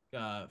done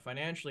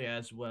financially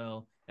as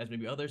well as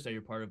maybe others that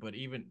you're part of, but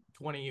even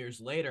 20 years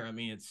later, I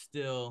mean, it's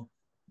still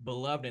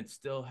beloved and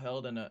still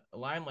held in a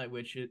limelight,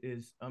 which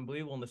is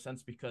unbelievable in the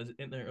sense because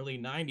in the early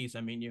 90s,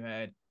 I mean, you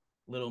had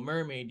Little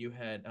Mermaid, you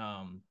had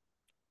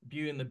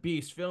Beauty and the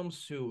Beast,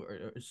 films who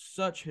are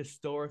such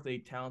historically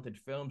talented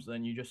films,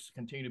 then you just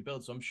continue to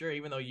build. So I'm sure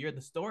even though you're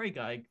the story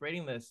guy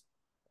creating this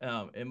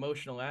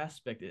emotional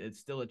aspect, it's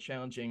still a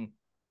challenging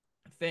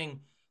thing.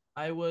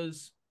 I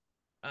was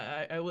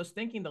I was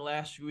thinking the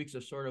last few weeks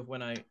of sort of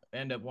when I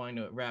end up wanting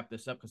to wrap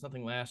this up because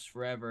nothing lasts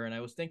forever, and I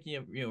was thinking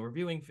of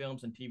reviewing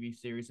films and TV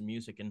series and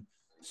music and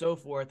so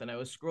forth, and I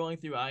was scrolling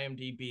through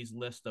IMDb's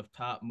list of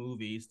top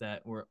movies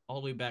that were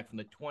all the way back from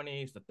the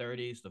 20s, the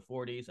 30s, the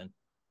 40s, and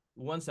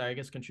ones that I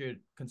guess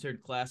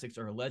considered classics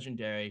or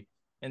legendary.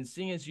 And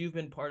seeing as you've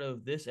been part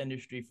of this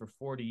industry for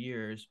 40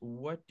 years,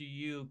 what do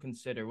you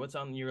consider? What's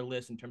on your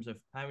list in terms of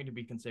having to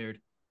be considered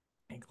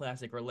a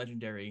classic or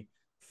legendary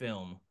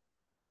film?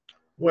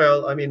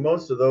 Well, I mean,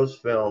 most of those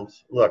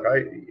films. Look,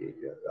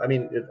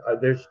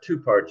 there's two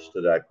parts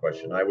to that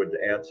question. I would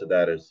answer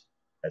that as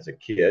a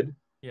kid,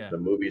 Yeah, the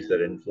movies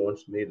that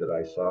influenced me that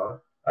I saw.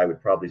 I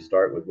would probably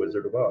start with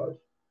Wizard of Oz.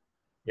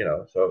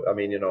 So I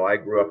mean, I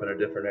grew up in a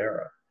different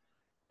era.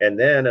 And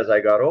then as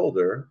I got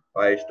older,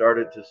 I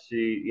started to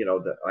see,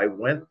 that I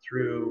went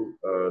through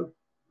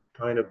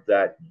kind of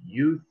that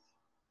youth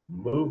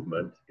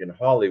movement in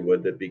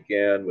Hollywood that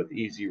began with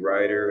Easy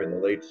Rider in the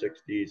late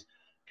 60s,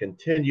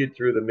 continued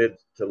through the mid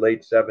to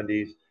late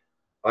 70s.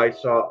 I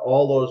saw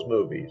all those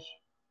movies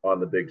on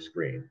the big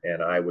screen,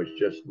 and I was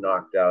just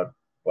knocked out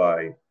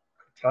by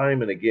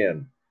time and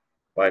again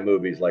by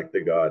movies like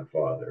The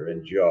Godfather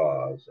and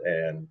Jaws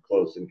and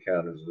Close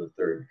Encounters of the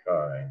Third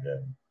Kind,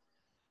 and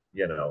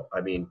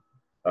I mean,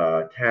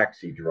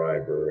 Taxi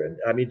Driver, and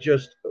I mean,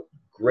 just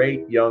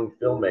great young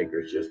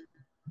filmmakers just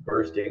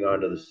bursting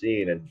onto the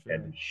scene sure,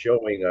 and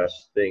showing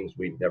us things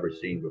we'd never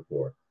seen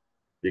before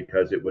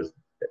because it was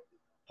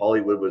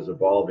Hollywood was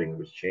evolving,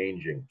 was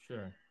changing.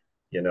 sure.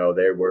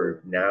 There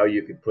were now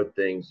you could put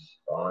things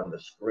on the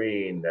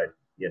screen that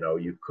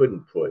you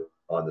couldn't put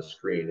on the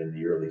screen in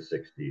the early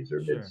 60s or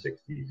mid Sure.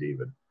 60s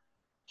even.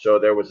 So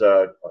there was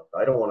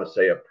I don't want to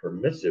say a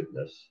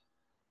permissiveness,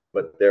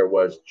 but there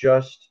was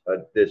just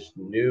this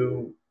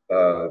new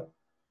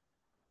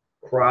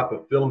crop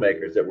of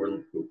filmmakers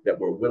that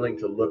were willing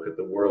to look at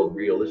the world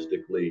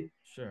realistically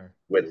Sure.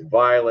 with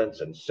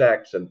violence and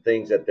sex and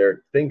things at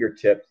their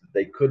fingertips that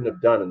they couldn't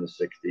have done in the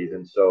 60s.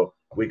 And so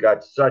we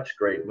got such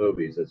great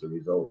movies as a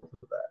result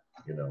of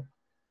that.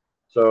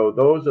 So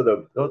those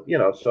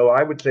are so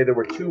I would say there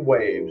were two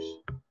waves,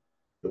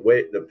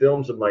 the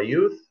films of my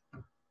youth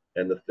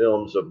and the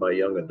films of my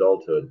young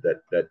adulthood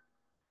that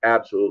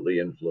absolutely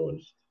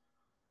influenced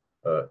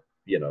uh,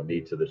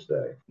 me to this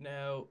day.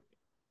 Now,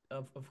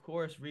 of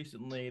course,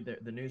 recently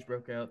the news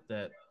broke out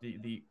that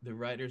the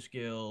Writers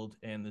Guild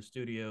and the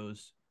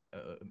studios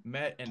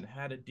met and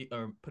had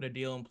or put a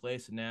deal in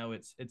place, and now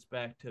it's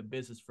back to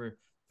business for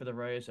the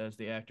writers as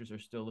the actors are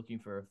still looking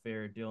for a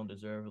fair deal and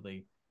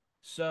deservedly.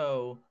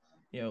 So,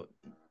 you know,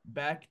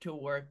 back to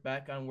work,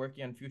 back on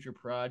working on future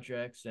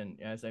projects,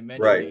 and as I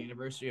mentioned, Right. the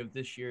anniversary of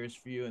this year is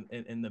for you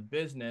in the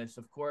business.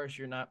 Of course,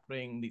 you're not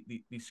putting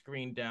the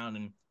screen down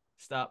and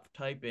stop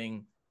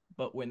typing,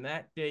 but when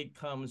that day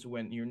comes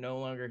when you're no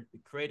longer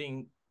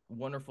creating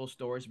wonderful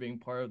stories, being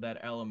part of that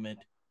element,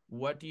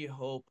 what do you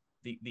hope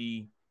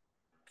the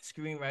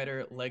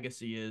screenwriter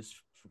legacy is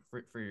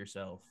for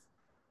yourself?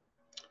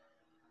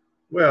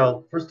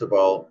 Well, first of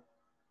all,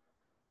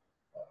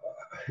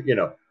 you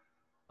know,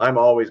 I'm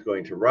always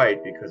going to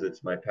write because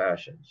it's my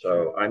passion.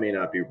 Sure. So I may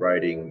not be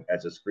writing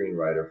as a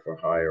screenwriter for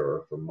hire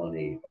or for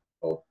money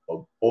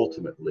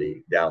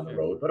ultimately down the Sure.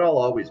 road, but I'll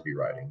always be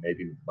writing.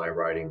 Maybe my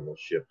writing will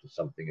shift to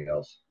something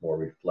else more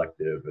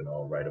reflective and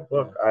I'll write a Yeah.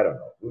 book. I don't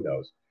know. Who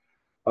knows?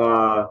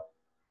 Uh,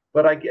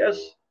 but I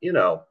guess,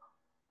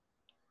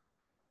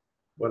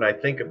 when I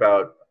think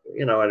about,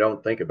 I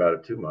don't think about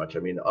it too much. I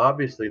mean,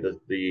 obviously,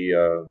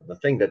 the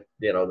thing that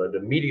that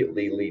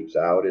immediately leaps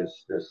out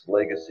is this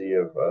legacy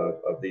of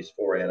these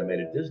four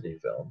animated Disney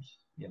films,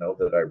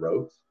 that I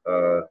wrote,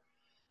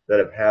 that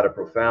have had a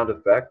profound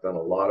effect on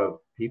a lot of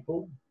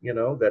people,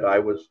 that I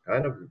was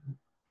kind of,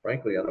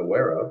 frankly,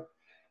 unaware of.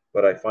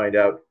 But I find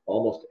out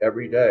almost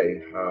every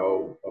day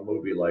how a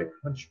movie like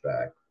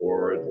Hunchback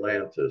or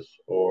Atlantis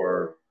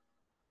or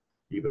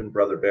even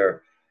Brother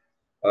Bear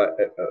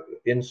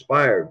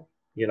inspired,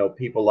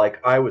 people like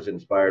I was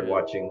inspired Yeah.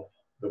 watching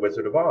The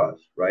Wizard of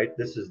Oz, right?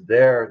 This is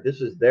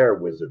their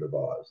Wizard of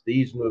Oz.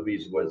 These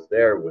movies was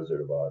their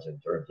Wizard of Oz in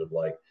terms of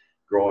like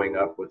growing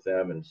up with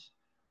them,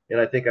 and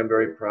I think I'm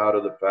very proud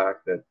of the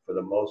fact that for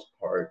the most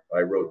part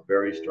I wrote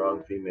very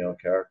strong female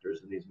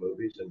characters in these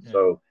movies, and Yeah.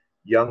 so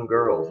young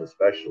girls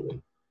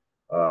especially,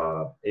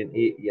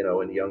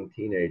 and young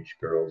teenage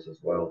girls as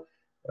well,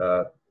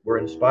 uh, were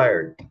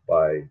inspired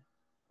by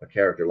a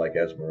character like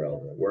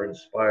Esmeralda. We're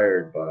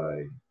inspired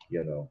by,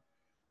 you know,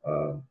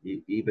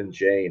 even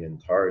Jane and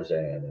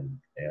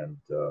Tarzan, and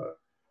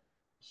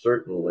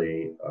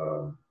certainly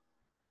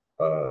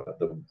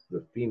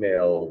the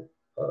female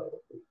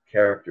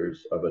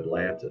characters of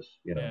Atlantis.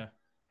 Yeah.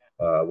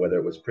 Whether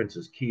it was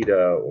Princess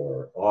Kida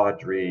or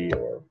Audrey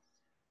or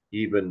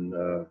even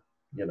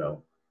you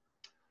know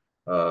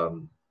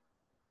um,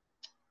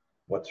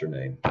 what's her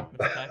name?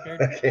 Miss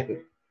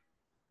Packard.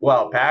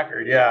 Well,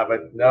 Packard, yeah,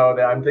 but no,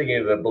 I'm thinking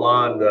of the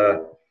blonde.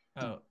 Oh,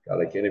 God,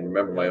 I can't even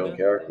remember my own Helga.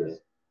 characters.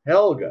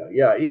 Helga,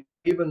 yeah,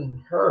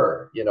 even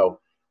her,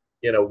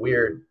 in a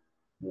weird,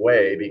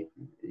 way,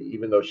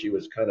 even though she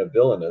was kind of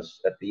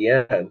villainous at the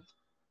end,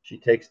 she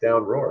takes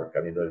down Rourke.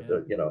 I mean,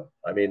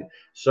 I mean,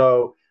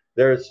 so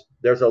there's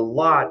a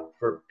lot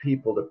for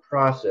people to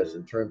process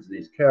in terms of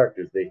these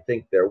characters. They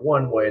think they're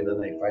one way, and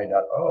then they find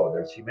out, oh,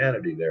 there's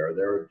humanity there.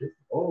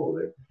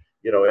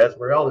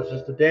 Esmeralda's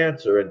just a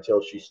dancer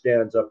until she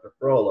stands up for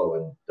Frollo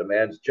and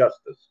demands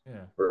justice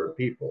for her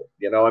people.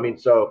 I mean,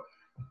 so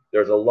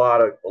there's a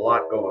lot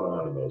going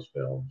on in those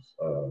films.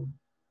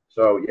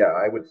 So yeah,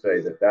 I would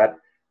say that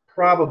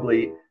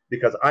probably,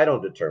 because I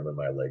don't determine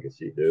my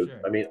legacy, dude.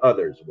 Sure. I mean,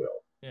 others will.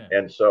 Yeah.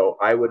 And so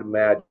I would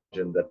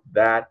imagine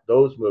that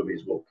those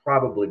movies will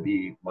probably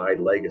be my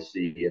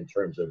legacy in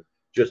terms of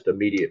just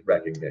immediate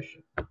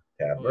recognition.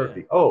 Tab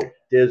Murphy. Yeah. Oh,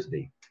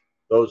 Disney,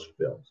 those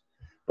films.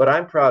 But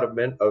I'm proud of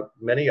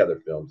many other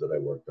films that I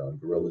worked on.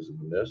 Gorillas in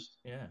the Mist.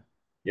 Yeah.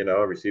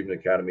 I received an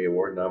Academy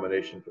Award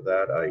nomination for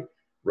that. I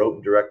wrote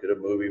and directed a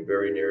movie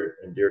very near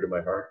and dear to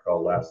my heart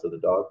called Last of the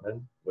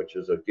Dogmen, which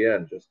is,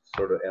 again, just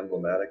sort of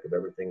emblematic of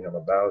everything I'm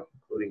about,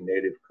 including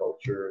native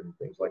culture and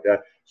things like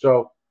that.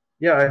 So,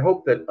 yeah, I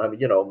hope that,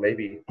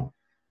 maybe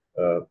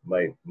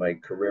my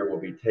career will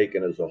be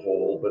taken as a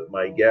whole, but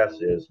my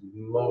guess is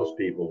most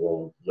people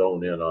will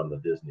zone in on the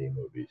Disney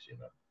movies.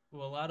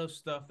 Well, a lot of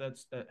stuff that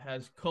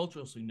has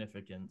cultural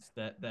significance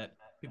that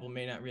people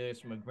may not realize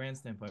from a grand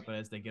standpoint, but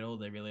as they get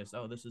older, they realize,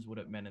 oh, this is what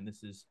it meant, and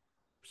this is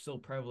still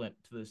prevalent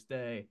to this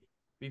day.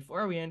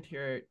 Before we end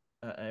here,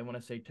 I want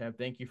to say, Tab,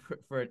 thank you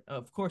for it.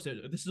 Of course,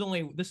 this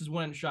is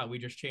one shot. We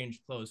just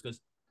changed clothes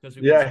because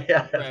we've been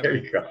forever. There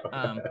you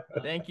go.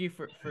 Thank you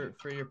for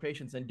your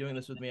patience in doing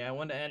this with me. I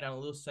want to end on a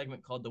little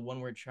segment called the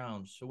one word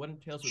challenge. So what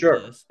entails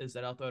with this is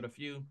that I'll throw out a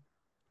few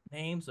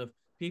names of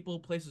people,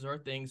 places, or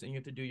things, and you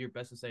have to do your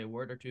best to say a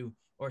word or two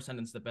or a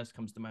sentence that best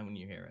comes to mind when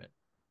you hear it.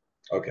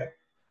 Okay.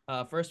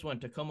 First one,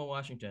 Tacoma,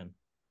 Washington.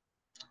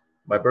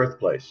 My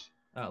birthplace.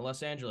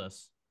 Los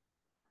Angeles.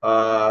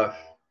 A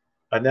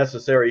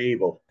necessary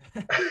evil.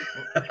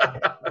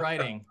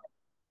 Writing.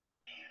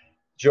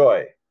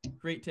 Joy.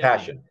 Creativity.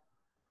 Passion.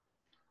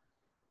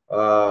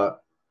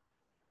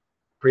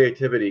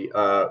 Creativity.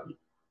 The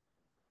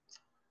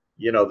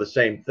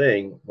same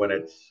thing when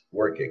it's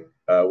working.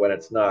 When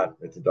it's not,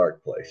 it's a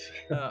dark place.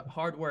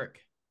 Hard work.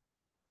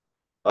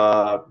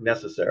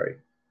 Necessary.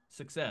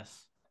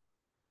 Success.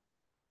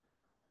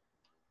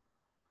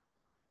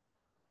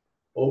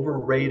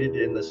 Overrated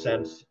in the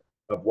sense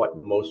of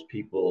what most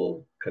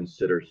people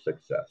consider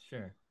success.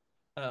 Sure.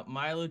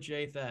 Milo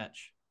J.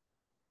 Thatch.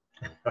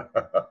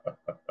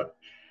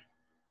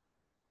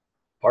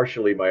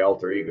 Partially my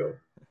alter ego.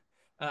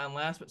 And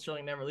last but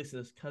certainly never least,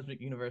 this cosmic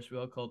universe we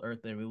all call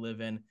Earth that we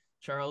live in,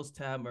 Charles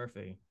Tab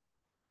Murphy.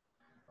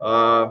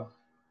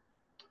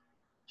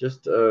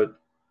 Just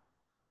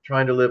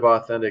trying to live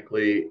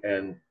authentically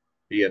and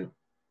be an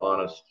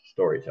honest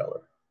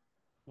storyteller.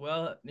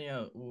 Well,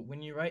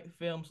 when you write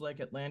films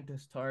like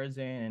Atlantis,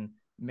 Tarzan, and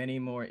many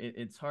more,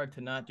 it's hard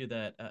to not do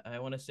that. I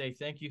want to say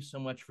thank you so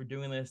much for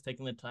doing this,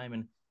 taking the time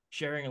and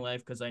sharing your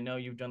life, because I know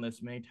you've done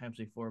this many times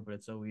before, but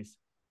it's always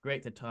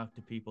great to talk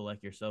to people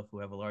like yourself who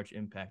have a large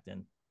impact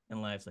in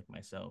lives like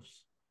myself.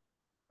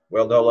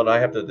 Well, Nolan, I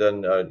have to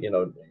then,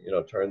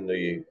 turn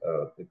the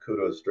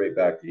kudos straight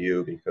back to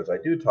you, because I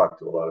do talk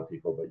to a lot of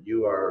people, but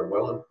you are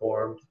well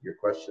informed. Your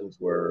questions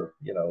were,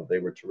 they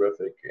were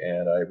terrific,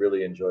 and I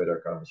really enjoyed our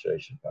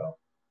conversation, pal.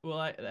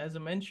 Well, as I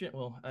mentioned,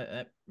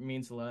 that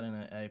means a lot,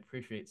 and I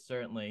appreciate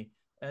certainly.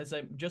 As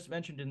I just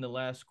mentioned in the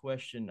last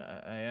question,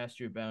 I asked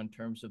you about in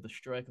terms of the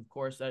strike. Of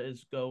course, that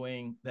is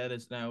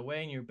now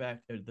away, and you're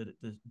back.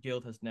 The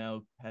guild has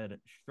now had a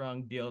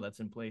strong deal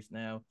that's in place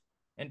now.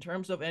 In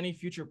terms of any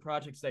future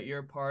projects that you're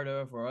a part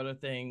of or other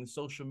things,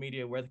 social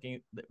media, where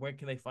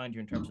can they find you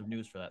in terms of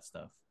news for that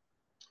stuff?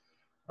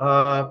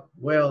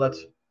 Well,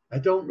 I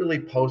don't really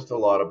post a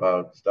lot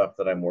about stuff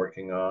that I'm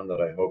working on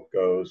that I hope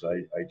goes.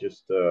 I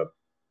just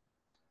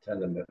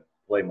tend to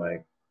play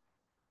my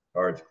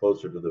cards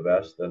closer to the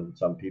vest than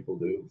some people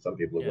do. Some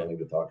people are willing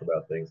to talk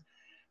about things.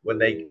 When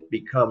they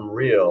become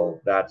real,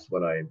 that's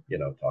when I,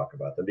 talk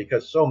about them,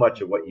 because so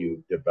much of what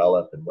you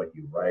develop and what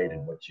you write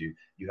and what you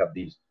have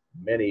these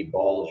many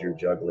balls you're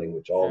juggling,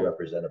 which all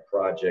represent a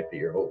project that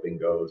you're hoping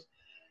goes.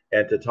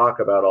 And to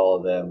talk about all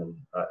of them, and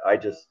I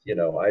just,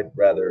 I'd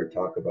rather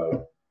talk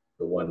about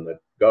the one that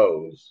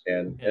goes.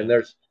 And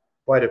there's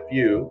quite a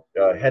few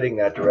heading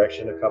that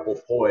direction, a couple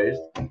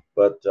poised.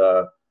 But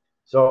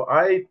so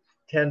I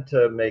tend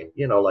to make,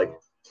 like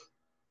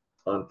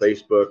on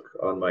Facebook,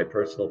 on my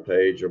personal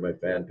page or my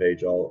fan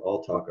page,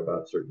 I'll talk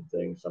about certain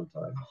things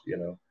sometimes,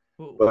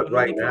 But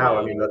right now,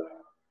 I mean,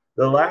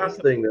 the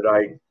last thing that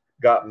I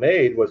got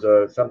made was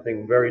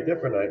something very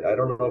different. I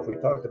don't know if we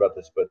talked about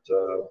this, but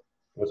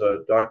was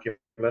a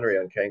documentary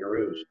on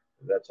kangaroos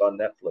that's on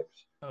Netflix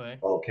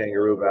called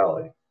Kangaroo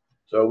Valley.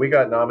 So we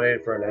got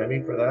nominated for an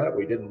Emmy for that.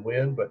 We didn't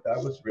win, but that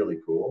was really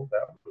cool.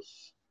 That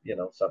was,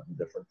 something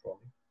different for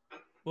me.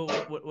 Well,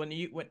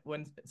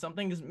 when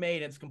something is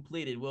made, it's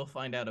completed. We'll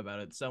find out about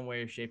it some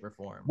way, shape, or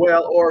form.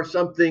 Well, or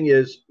something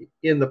is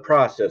in the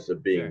process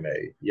of being Sure.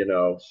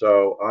 made,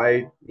 So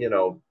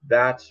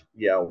that's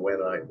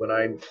when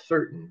I'm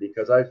certain,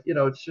 because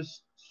it's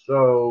just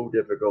so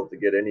difficult to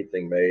get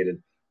anything made,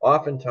 and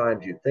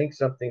oftentimes you think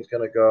something's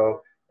going to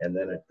go and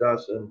then it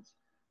doesn't.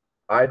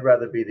 I'd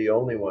rather be the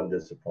only one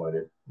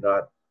disappointed,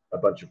 not a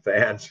bunch of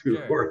fans who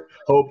Sure. were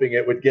hoping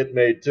it would get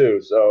made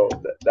too. So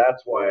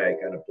that's why I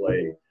kind of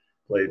play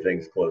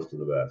things close to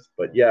the vest.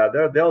 But yeah,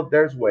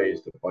 there's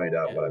ways to find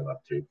out what I'm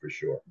up to for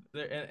sure.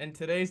 In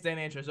today's day and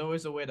age, there's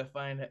always a way to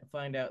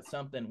find out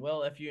something.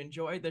 Well, if you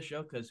enjoyed the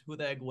show, because who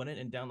the heck wouldn't?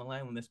 And down the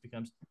line, when this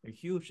becomes a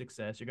huge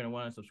success, you're going to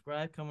want to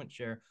subscribe, comment,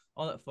 share,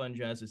 all that fun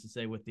jazz is to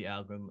say with the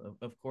algorithm.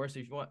 Of course,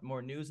 if you want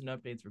more news and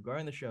updates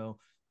regarding the show,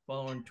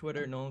 follow on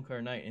Twitter, Nolan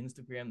Cartnight,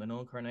 Instagram, The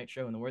Nolan Cartnight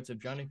Show. In the words of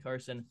Johnny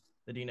Carson,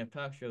 the Dean of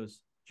Talk Shows,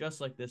 just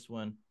like this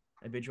one,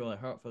 I bid you all a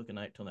heartfelt good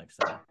night. Till next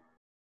time.